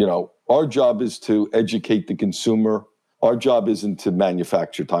to educate the consumer Our job isn't to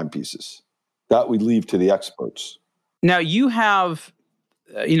manufacture timepieces. That we leave to the experts. Now you have,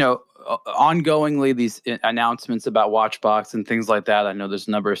 ongoingly these announcements about Watchbox and things like that. I know there's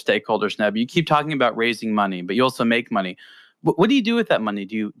a number of stakeholders now, but you keep talking about raising money, but you also make money. What do you do with that money?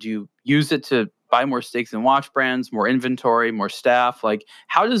 Do you use it to buy more stakes in watch brands, more inventory, more staff? Like,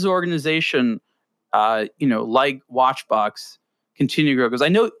 how does the organization, like Watchbox, continue to grow? Because I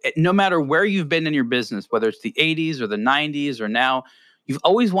know no matter where you've been in your business, whether it's the 80s or the 90s or now, you've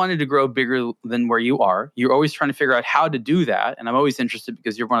always wanted to grow bigger than where you are. You're always trying to figure out how to do that. And I'm always interested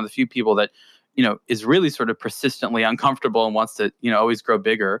because you're one of the few people that, is really sort of persistently uncomfortable and wants to, always grow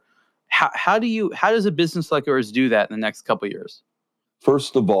bigger. How does a business like yours do that in the next couple of years?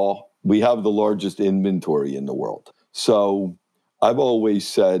 First of all, we have the largest inventory in the world. So I've always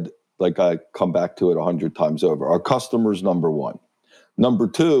said, like I come back to it 100 times over, our customer's number one. Number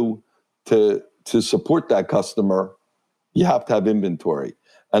two, to support that customer, you have to have inventory.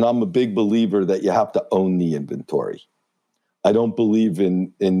 And I'm a big believer that you have to own the inventory. I don't believe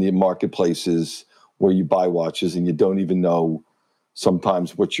in the marketplaces where you buy watches and you don't even know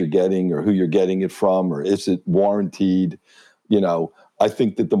sometimes what you're getting or who you're getting it from, or is it warranted? I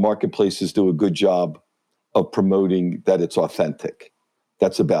think that the marketplaces do a good job of promoting that it's authentic.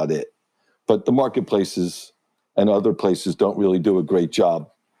 That's about it. But the marketplaces and other places don't really do a great job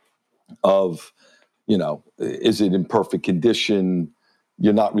of, is it in perfect condition?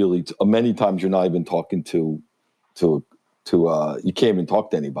 You're not really, many times you're not even talking to you can't even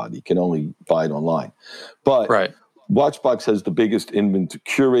talk to anybody. You can only buy it online. But right. Watchbox has the biggest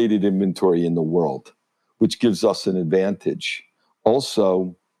curated inventory in the world, which gives us an advantage.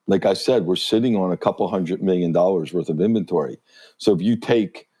 Also, like I said, we're sitting on a couple $100 million worth of inventory. So if you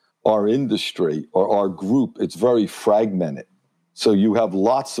take our industry or our group, it's very fragmented. So you have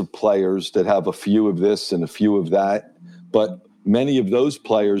lots of players that have a few of this and a few of that, but many of those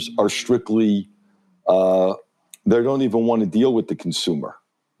players are strictly, they don't even want to deal with the consumer.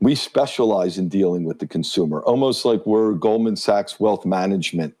 We specialize in dealing with the consumer, almost like we're Goldman Sachs Wealth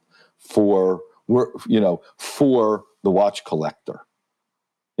Management for the watch collector.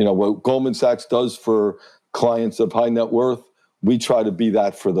 What Goldman Sachs does for clients of high net worth, we try to be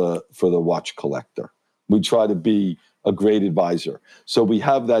that for the watch collector. We try to be a great advisor. So we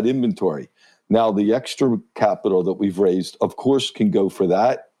have that inventory. Now, the extra capital that we've raised, of course, can go for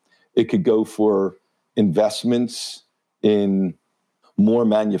that. It could go for investments in more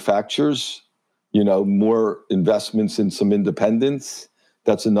manufacturers, more investments in some independents.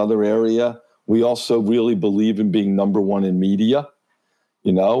 That's another area. We also really believe in being number one in media.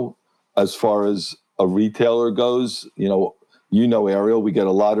 As far as a retailer goes, Ariel, we get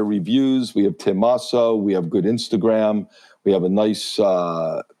a lot of reviews. We have Tim Masso. We have good Instagram. We have a nice,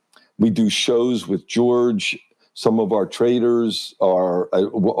 we do shows with George. Some of our traders, our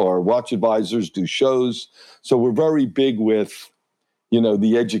watch advisors do shows. So we're very big with,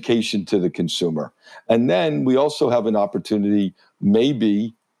 the education to the consumer. And then we also have an opportunity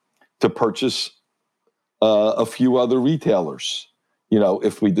maybe to purchase a few other retailers,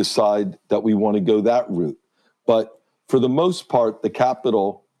 if we decide that we want to go that route. But for the most part, the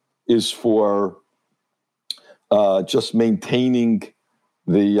capital is for just maintaining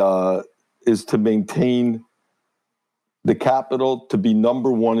is to maintain the capital to be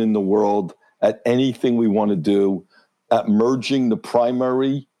number one in the world at anything we want to do, at merging the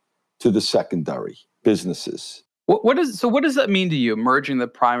primary to the secondary businesses. What does that mean to you, merging the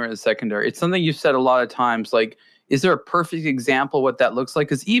primary and the secondary? It's something you've said a lot of times. Like, is there a perfect example what that looks like?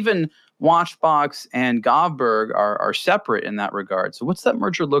 Because even Watchbox and Govberg are separate in that regard. So what's that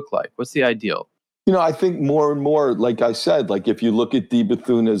merger look like? What's the ideal? I think more and more, like I said, like if you look at De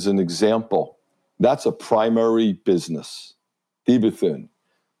Bethune as an example, that's a primary business. De Bethune.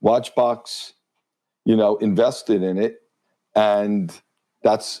 Watchbox, invested in it. And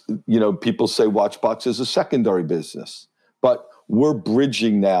that's, people say Watchbox is a secondary business. But we're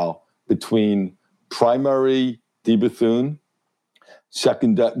bridging now between primary De Bethune,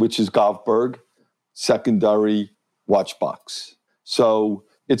 which is Govberg, secondary Watchbox. So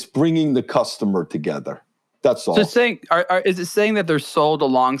it's bringing the customer together. That's all. So is it saying that they're sold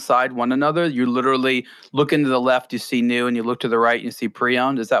alongside one another? You literally look into the left, you see new, and you look to the right, you see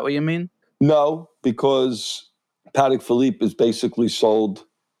pre-owned. Is that what you mean? No, because Patek Philippe is basically sold,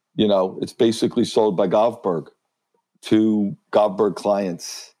 it's basically sold by Govberg to Govberg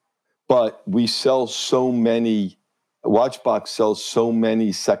clients. But we sell Watchbox sells so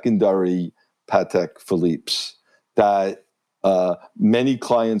many secondary Patek Philippe's that many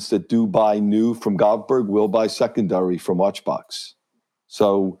clients that do buy new from Govberg will buy secondary from Watchbox.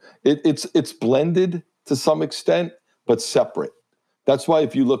 So it's blended to some extent, but separate. That's why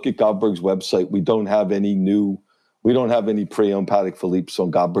if you look at Goldberg's website, we don't have any pre-owned Patek Philippe's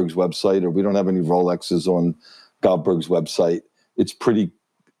on Goldberg's website, or we don't have any Rolexes on Goldberg's website. It's pretty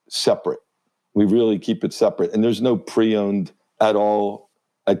separate. We really keep it separate. And there's no pre-owned at all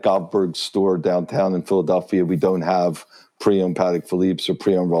at Goldberg's store downtown in Philadelphia. We don't have pre-owned Patek Philippe's or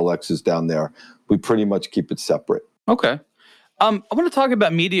pre-owned Rolexes down there. We pretty much keep it separate. Okay. I want to talk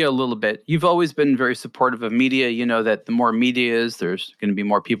about media a little bit. You've always been very supportive of media. You know that the more media is, there's going to be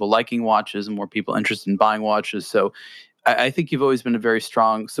more people liking watches and more people interested in buying watches. So I think you've always been a very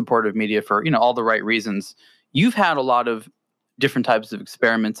strong supporter of media for, all the right reasons. You've had a lot of different types of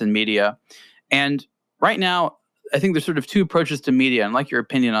experiments in media. And right now, I think there's sort of two approaches to media. And I'd like your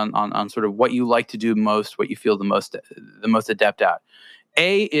opinion on sort of what you like to do most, what you feel the most adept at.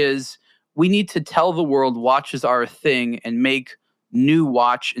 A is, we need to tell the world watches are a thing and make new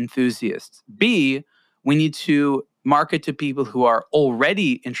watch enthusiasts. B, we need to market to people who are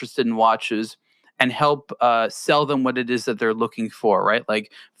already interested in watches and help sell them what it is that they're looking for, right?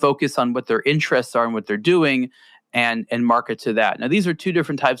 Like focus on what their interests are and what they're doing and market to that. Now, these are two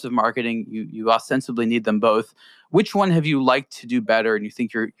different types of marketing. You ostensibly need them both. Which one have you liked to do better and you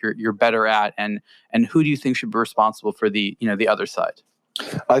think you're better at? And who do you think should be responsible for the other side?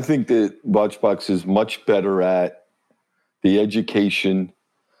 I think that Watchbox is much better at the education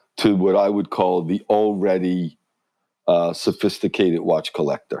to what I would call the already sophisticated watch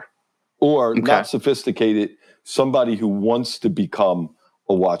collector. Or not sophisticated, somebody who wants to become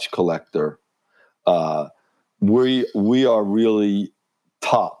a watch collector. We are really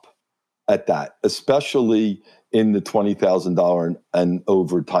top at that, especially in the $20,000 and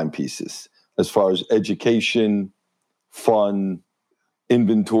over timepieces. As far as education, fun,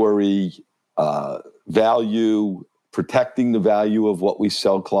 inventory, value, protecting the value of what we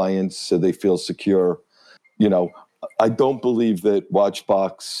sell clients so they feel secure. I don't believe that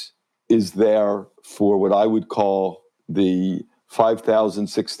Watchbox is there for what I would call the $5,000,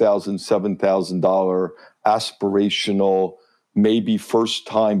 $6,000, $7,000 aspirational, maybe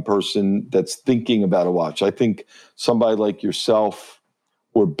first-time person that's thinking about a watch. I think somebody like yourself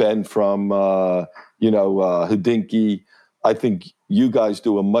or Ben from, Hodinkee, I think you guys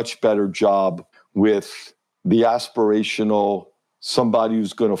do a much better job with the aspirational, somebody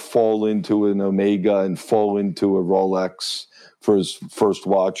who's going to fall into an Omega and fall into a Rolex for his first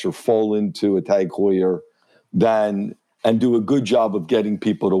watch or fall into a Tag Heuer, and do a good job of getting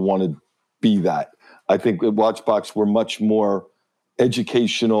people to want to be that. I think at Watchbox, we're much more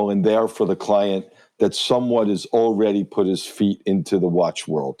educational and there for the client that somewhat has already put his feet into the watch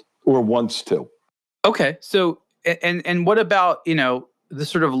world or wants to. Okay. So, and what about, the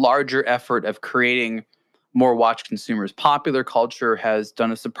sort of larger effort of creating more watch consumers? Popular culture has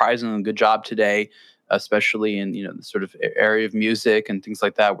done a surprisingly good job today, especially in, the sort of area of music and things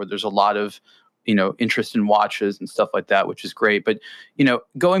like that, where there's a lot of, interest in watches and stuff like that, which is great. But,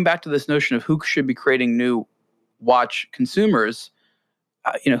 going back to this notion of who should be creating new watch consumers,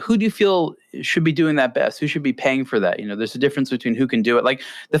 who do you feel should be doing that best? Who should be paying for that? There's a difference between who can do it. Like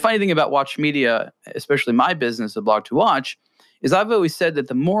the funny thing about watch media, especially my business, A Blog to Watch, is I've always said that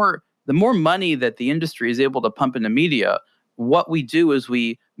the more money that the industry is able to pump into media, what we do is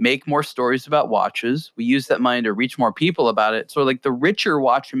we make more stories about watches. We use that money to reach more people about it. So like the richer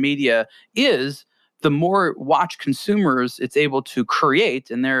watch media is, the more watch consumers it's able to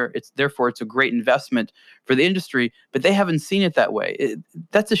create, and therefore it's a great investment for the industry. But they haven't seen it that way.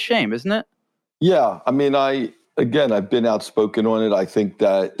 That's a shame, isn't it? Yeah, I mean, I've been outspoken on it. I think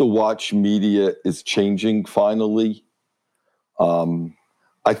that the watch media is changing finally.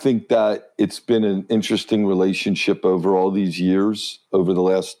 I think that it's been an interesting relationship over all these years, over the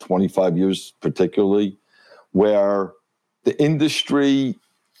last 25 years particularly, where the industry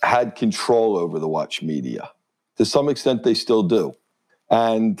had control over the watch media. To some extent, they still do.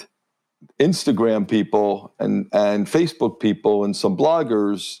 And Instagram people and Facebook people and some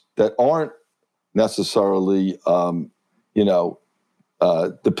bloggers that aren't necessarily,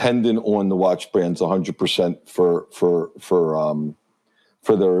 dependent on the watch brands 100%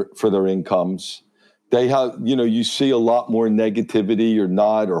 for their incomes. They have, you see a lot more negativity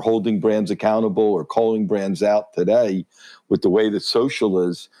or holding brands accountable or calling brands out today with the way that social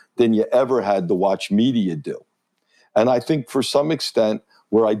is than you ever had the watch media do. And I think for some extent,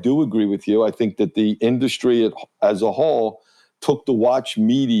 where I do agree with you, I think that the industry as a whole took the watch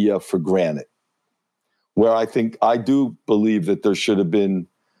media for granted. Where I do believe that there should have been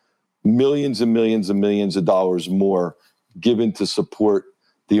millions and millions and millions of dollars more given to support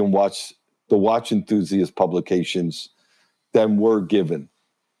the watch enthusiast publications than were given.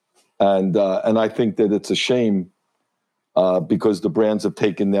 And I think that it's a shame because the brands have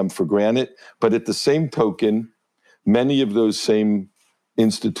taken them for granted. But at the same token, many of those same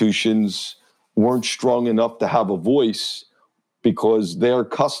institutions weren't strong enough to have a voice because their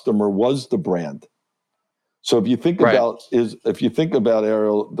customer was the brand. So if you think about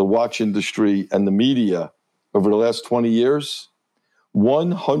Ariel, the watch industry and the media over the last 20 years,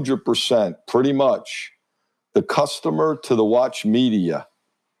 100%, pretty much, the customer to the watch media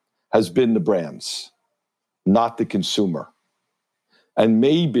has been the brands, not the consumer. And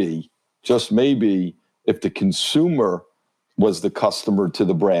maybe, just maybe, if the consumer was the customer to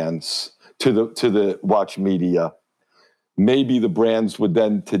the brands, to the watch media, maybe the brands would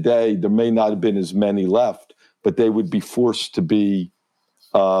then today, there may not have been as many left, but they would be forced to be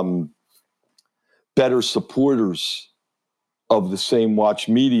better supporters of the same watch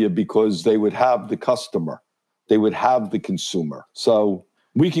media because they would have the customer, they would have the consumer. So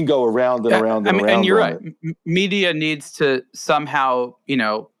we can go around and around and around. And you're right. Media needs to somehow,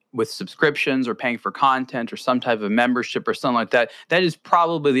 with subscriptions or paying for content or some type of membership or something like that, that is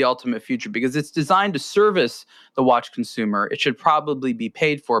probably the ultimate future because it's designed to service the watch consumer. It should probably be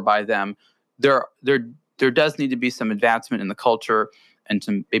paid for by them. There does need to be some advancement in the culture and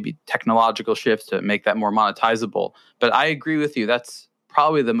some maybe technological shifts to make that more monetizable. But I agree with you. That's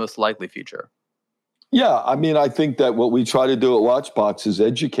probably the most likely future. Yeah, I mean, I think that what we try to do at Watchbox is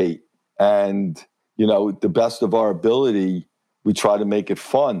educate. And, the best of our ability, we try to make it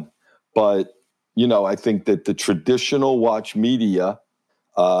fun. But, I think that the traditional watch media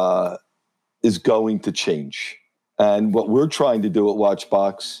is going to change. And what we're trying to do at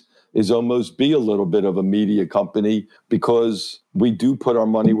Watchbox is almost be a little bit of a media company because we do put our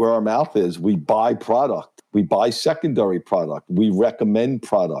money where our mouth is. We buy product. We buy secondary product. We recommend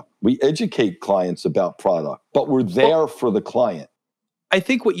product. We educate clients about product, but we're there for the client. I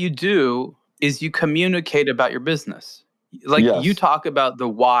think what you do is you communicate about your business. You talk about the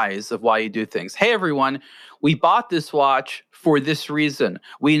whys of why you do things. Hey, everyone, we bought this watch for this reason.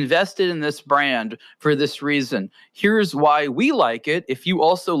 We invested in this brand for this reason. Here's why we like it. If you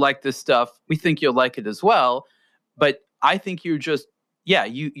also like this stuff, we think you'll like it as well. But I think you're just,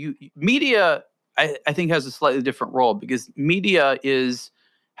 media, I think has a slightly different role because media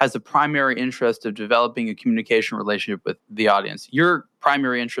has a primary interest of developing a communication relationship with the audience. Your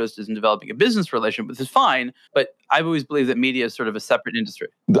primary interest is in developing a business relationship, which is fine, but I've always believed that media is sort of a separate industry.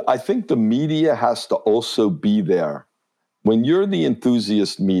 I think the media has to also be there. When you're the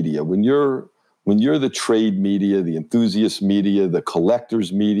enthusiast media, when you're the trade media, the enthusiast media, the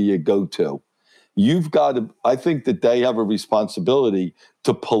collectors media go-to, you've got to, I think that they have a responsibility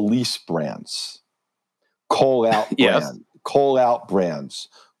to police brands, call out brands, call out brands,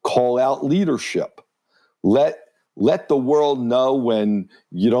 call out leadership. Let the world know when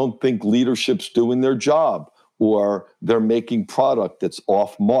you don't think leadership's doing their job or they're making product that's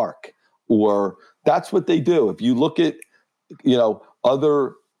off mark, or that's what they do. If you look at,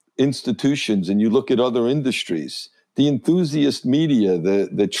 other institutions and you look at other industries, the enthusiast media,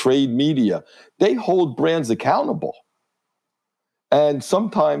 the trade media, they hold brands accountable. And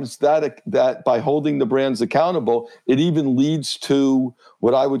sometimes that by holding the brands accountable, it even leads to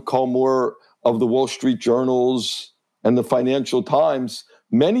what I would call more of the Wall Street Journals and the Financial Times.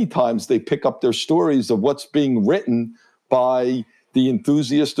 Many times they pick up their stories of what's being written by the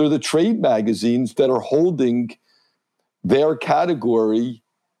enthusiast or the trade magazines that are holding their category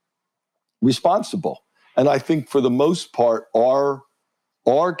responsible. And I think for the most part, our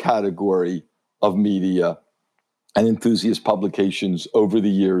category of media and enthusiast publications over the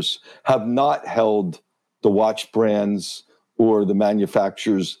years have not held the watch brands or the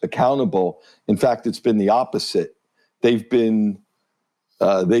manufacturers accountable. In fact, it's been the opposite. They've been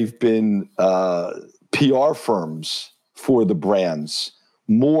PR firms for the brands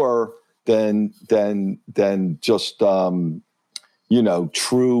more than just true.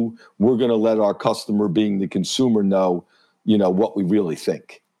 We're going to let our customer, being the consumer, know what we really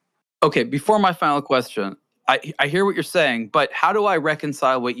think. Okay, before my final question, I hear what you're saying, but how do I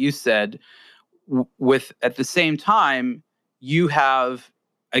reconcile what you said with, at the same time, you have,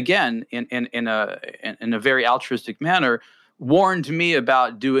 again, in a very altruistic manner, warned me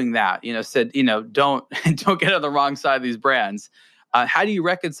about doing that, said, don't get on the wrong side of these brands. How do you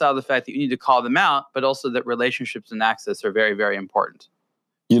reconcile the fact that you need to call them out, but also that relationships and access are very, very important?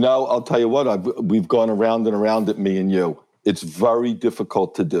 I'll tell you what, we've gone around and around it, me and you. It's very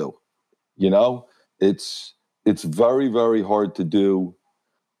difficult to do. It's very, very hard to do,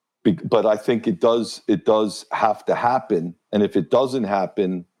 but I think it does have to happen. And if it doesn't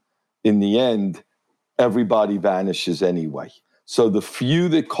happen, in the end, everybody vanishes anyway. So the few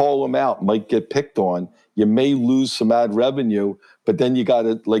that call them out might get picked on. You may lose some ad revenue, but then you got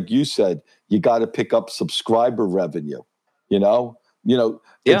to, like you said, you got to pick up subscriber revenue.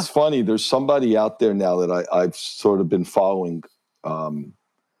 It's funny. There's somebody out there now that I've sort of been following.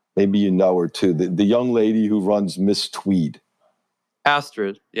 Maybe you know her too. The young lady who runs Miss Tweed.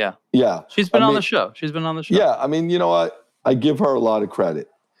 Astrid, yeah. Yeah. She's been on the show. Yeah, I mean, you know what? I give her a lot of credit.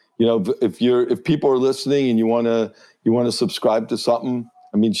 If people are listening and you want to subscribe to something,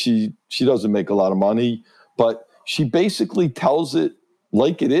 I mean, she doesn't make a lot of money, but she basically tells it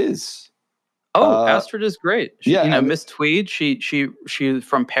like it is. Oh, Astrid is great. Miss Tweed, she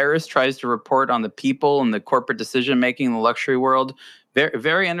from Paris tries to report on the people and the corporate decision making in the luxury world. Very,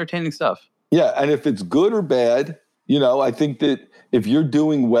 very entertaining stuff. Yeah, and if it's good or bad, I think that if you're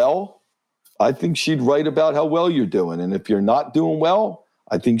doing well, I think she'd write about how well you're doing. And if you're not doing well,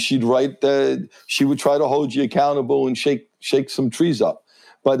 I think she'd write that she would try to hold you accountable and shake some trees up.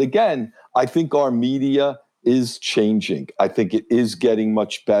 But again, I think our media is changing. I think it is getting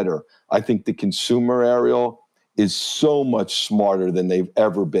much better. I think the consumer, Ariel, is so much smarter than they've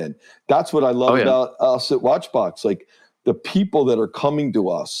ever been. That's what I love about us at Watchbox. Like the people that are coming to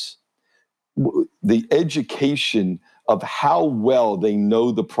us, the education of how well they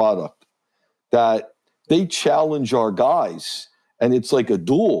know the product, that they challenge our guys. And it's like a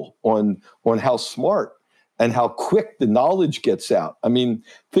duel on how smart and how quick the knowledge gets out. I mean,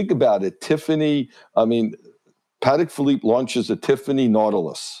 think about it. Patek Philippe launches a Tiffany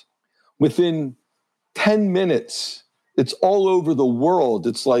Nautilus. Within 10 minutes, it's all over the world.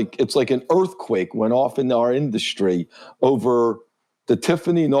 It's like an earthquake went off in our industry over the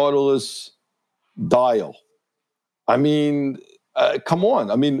Tiffany Nautilus dial. I mean, come on.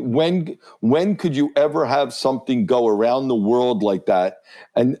 I mean, when could you ever have something go around the world like that?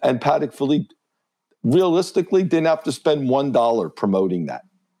 And Patek Philippe realistically didn't have to spend $1 promoting that.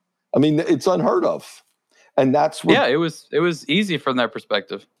 I mean, it's unheard of. And that's what, it was easy from that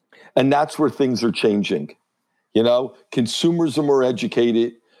perspective. And that's where things are changing. Consumers are more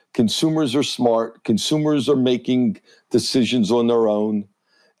educated. Consumers are smart. Consumers are making decisions on their own.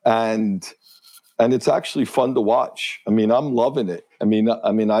 And it's actually fun to watch. I mean, I'm loving it. I mean,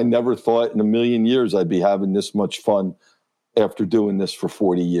 I never thought in a million years I'd be having this much fun after doing this for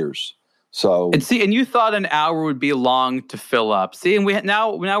 40 years. So and you thought an hour would be long to fill up. See, and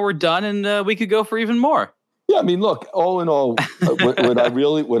now we're done, and we could go for even more. Yeah, I mean, look, all in all, what I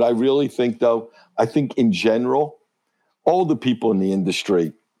really think, though, I think in general, all the people in the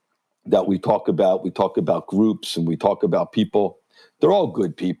industry that we talk about groups and we talk about people, they're all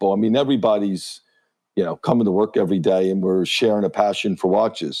good people. I mean, everybody's, coming to work every day and we're sharing a passion for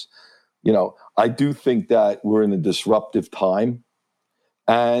watches. I do think that we're in a disruptive time,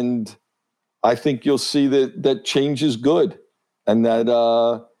 and I think you'll see that change is good, and that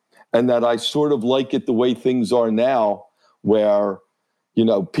I sort of like it the way things are now, where,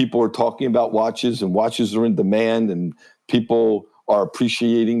 people are talking about watches and watches are in demand and people are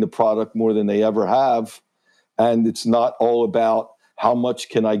appreciating the product more than they ever have. And it's not all about how much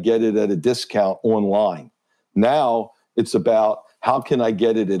can I get it at a discount online. Now it's about how can I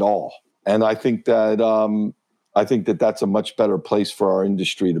get it at all. And I think that that's a much better place for our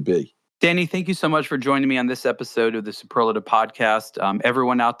industry to be. Danny, thank you so much for joining me on this episode of the Superlative Podcast.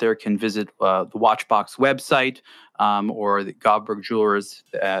 Everyone out there can visit the Watchbox website or the Godberg Jewelers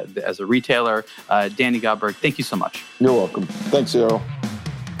as a retailer. Danny Godberg, thank you so much. You're welcome. Thanks, Errol.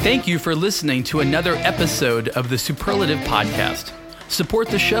 Thank you for listening to another episode of the Superlative Podcast. Support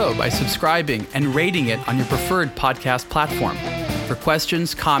the show by subscribing and rating it on your preferred podcast platform. For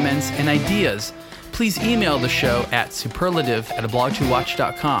questions, comments, and ideas, please email the show at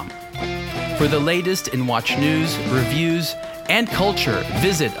superlative@ablog2watch.com. For the latest in watch news, reviews, and culture,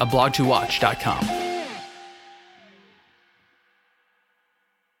 visit ablog2watch.com.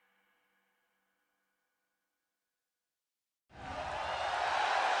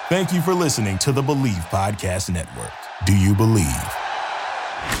 Thank you for listening to the Believe Podcast Network. Do you believe?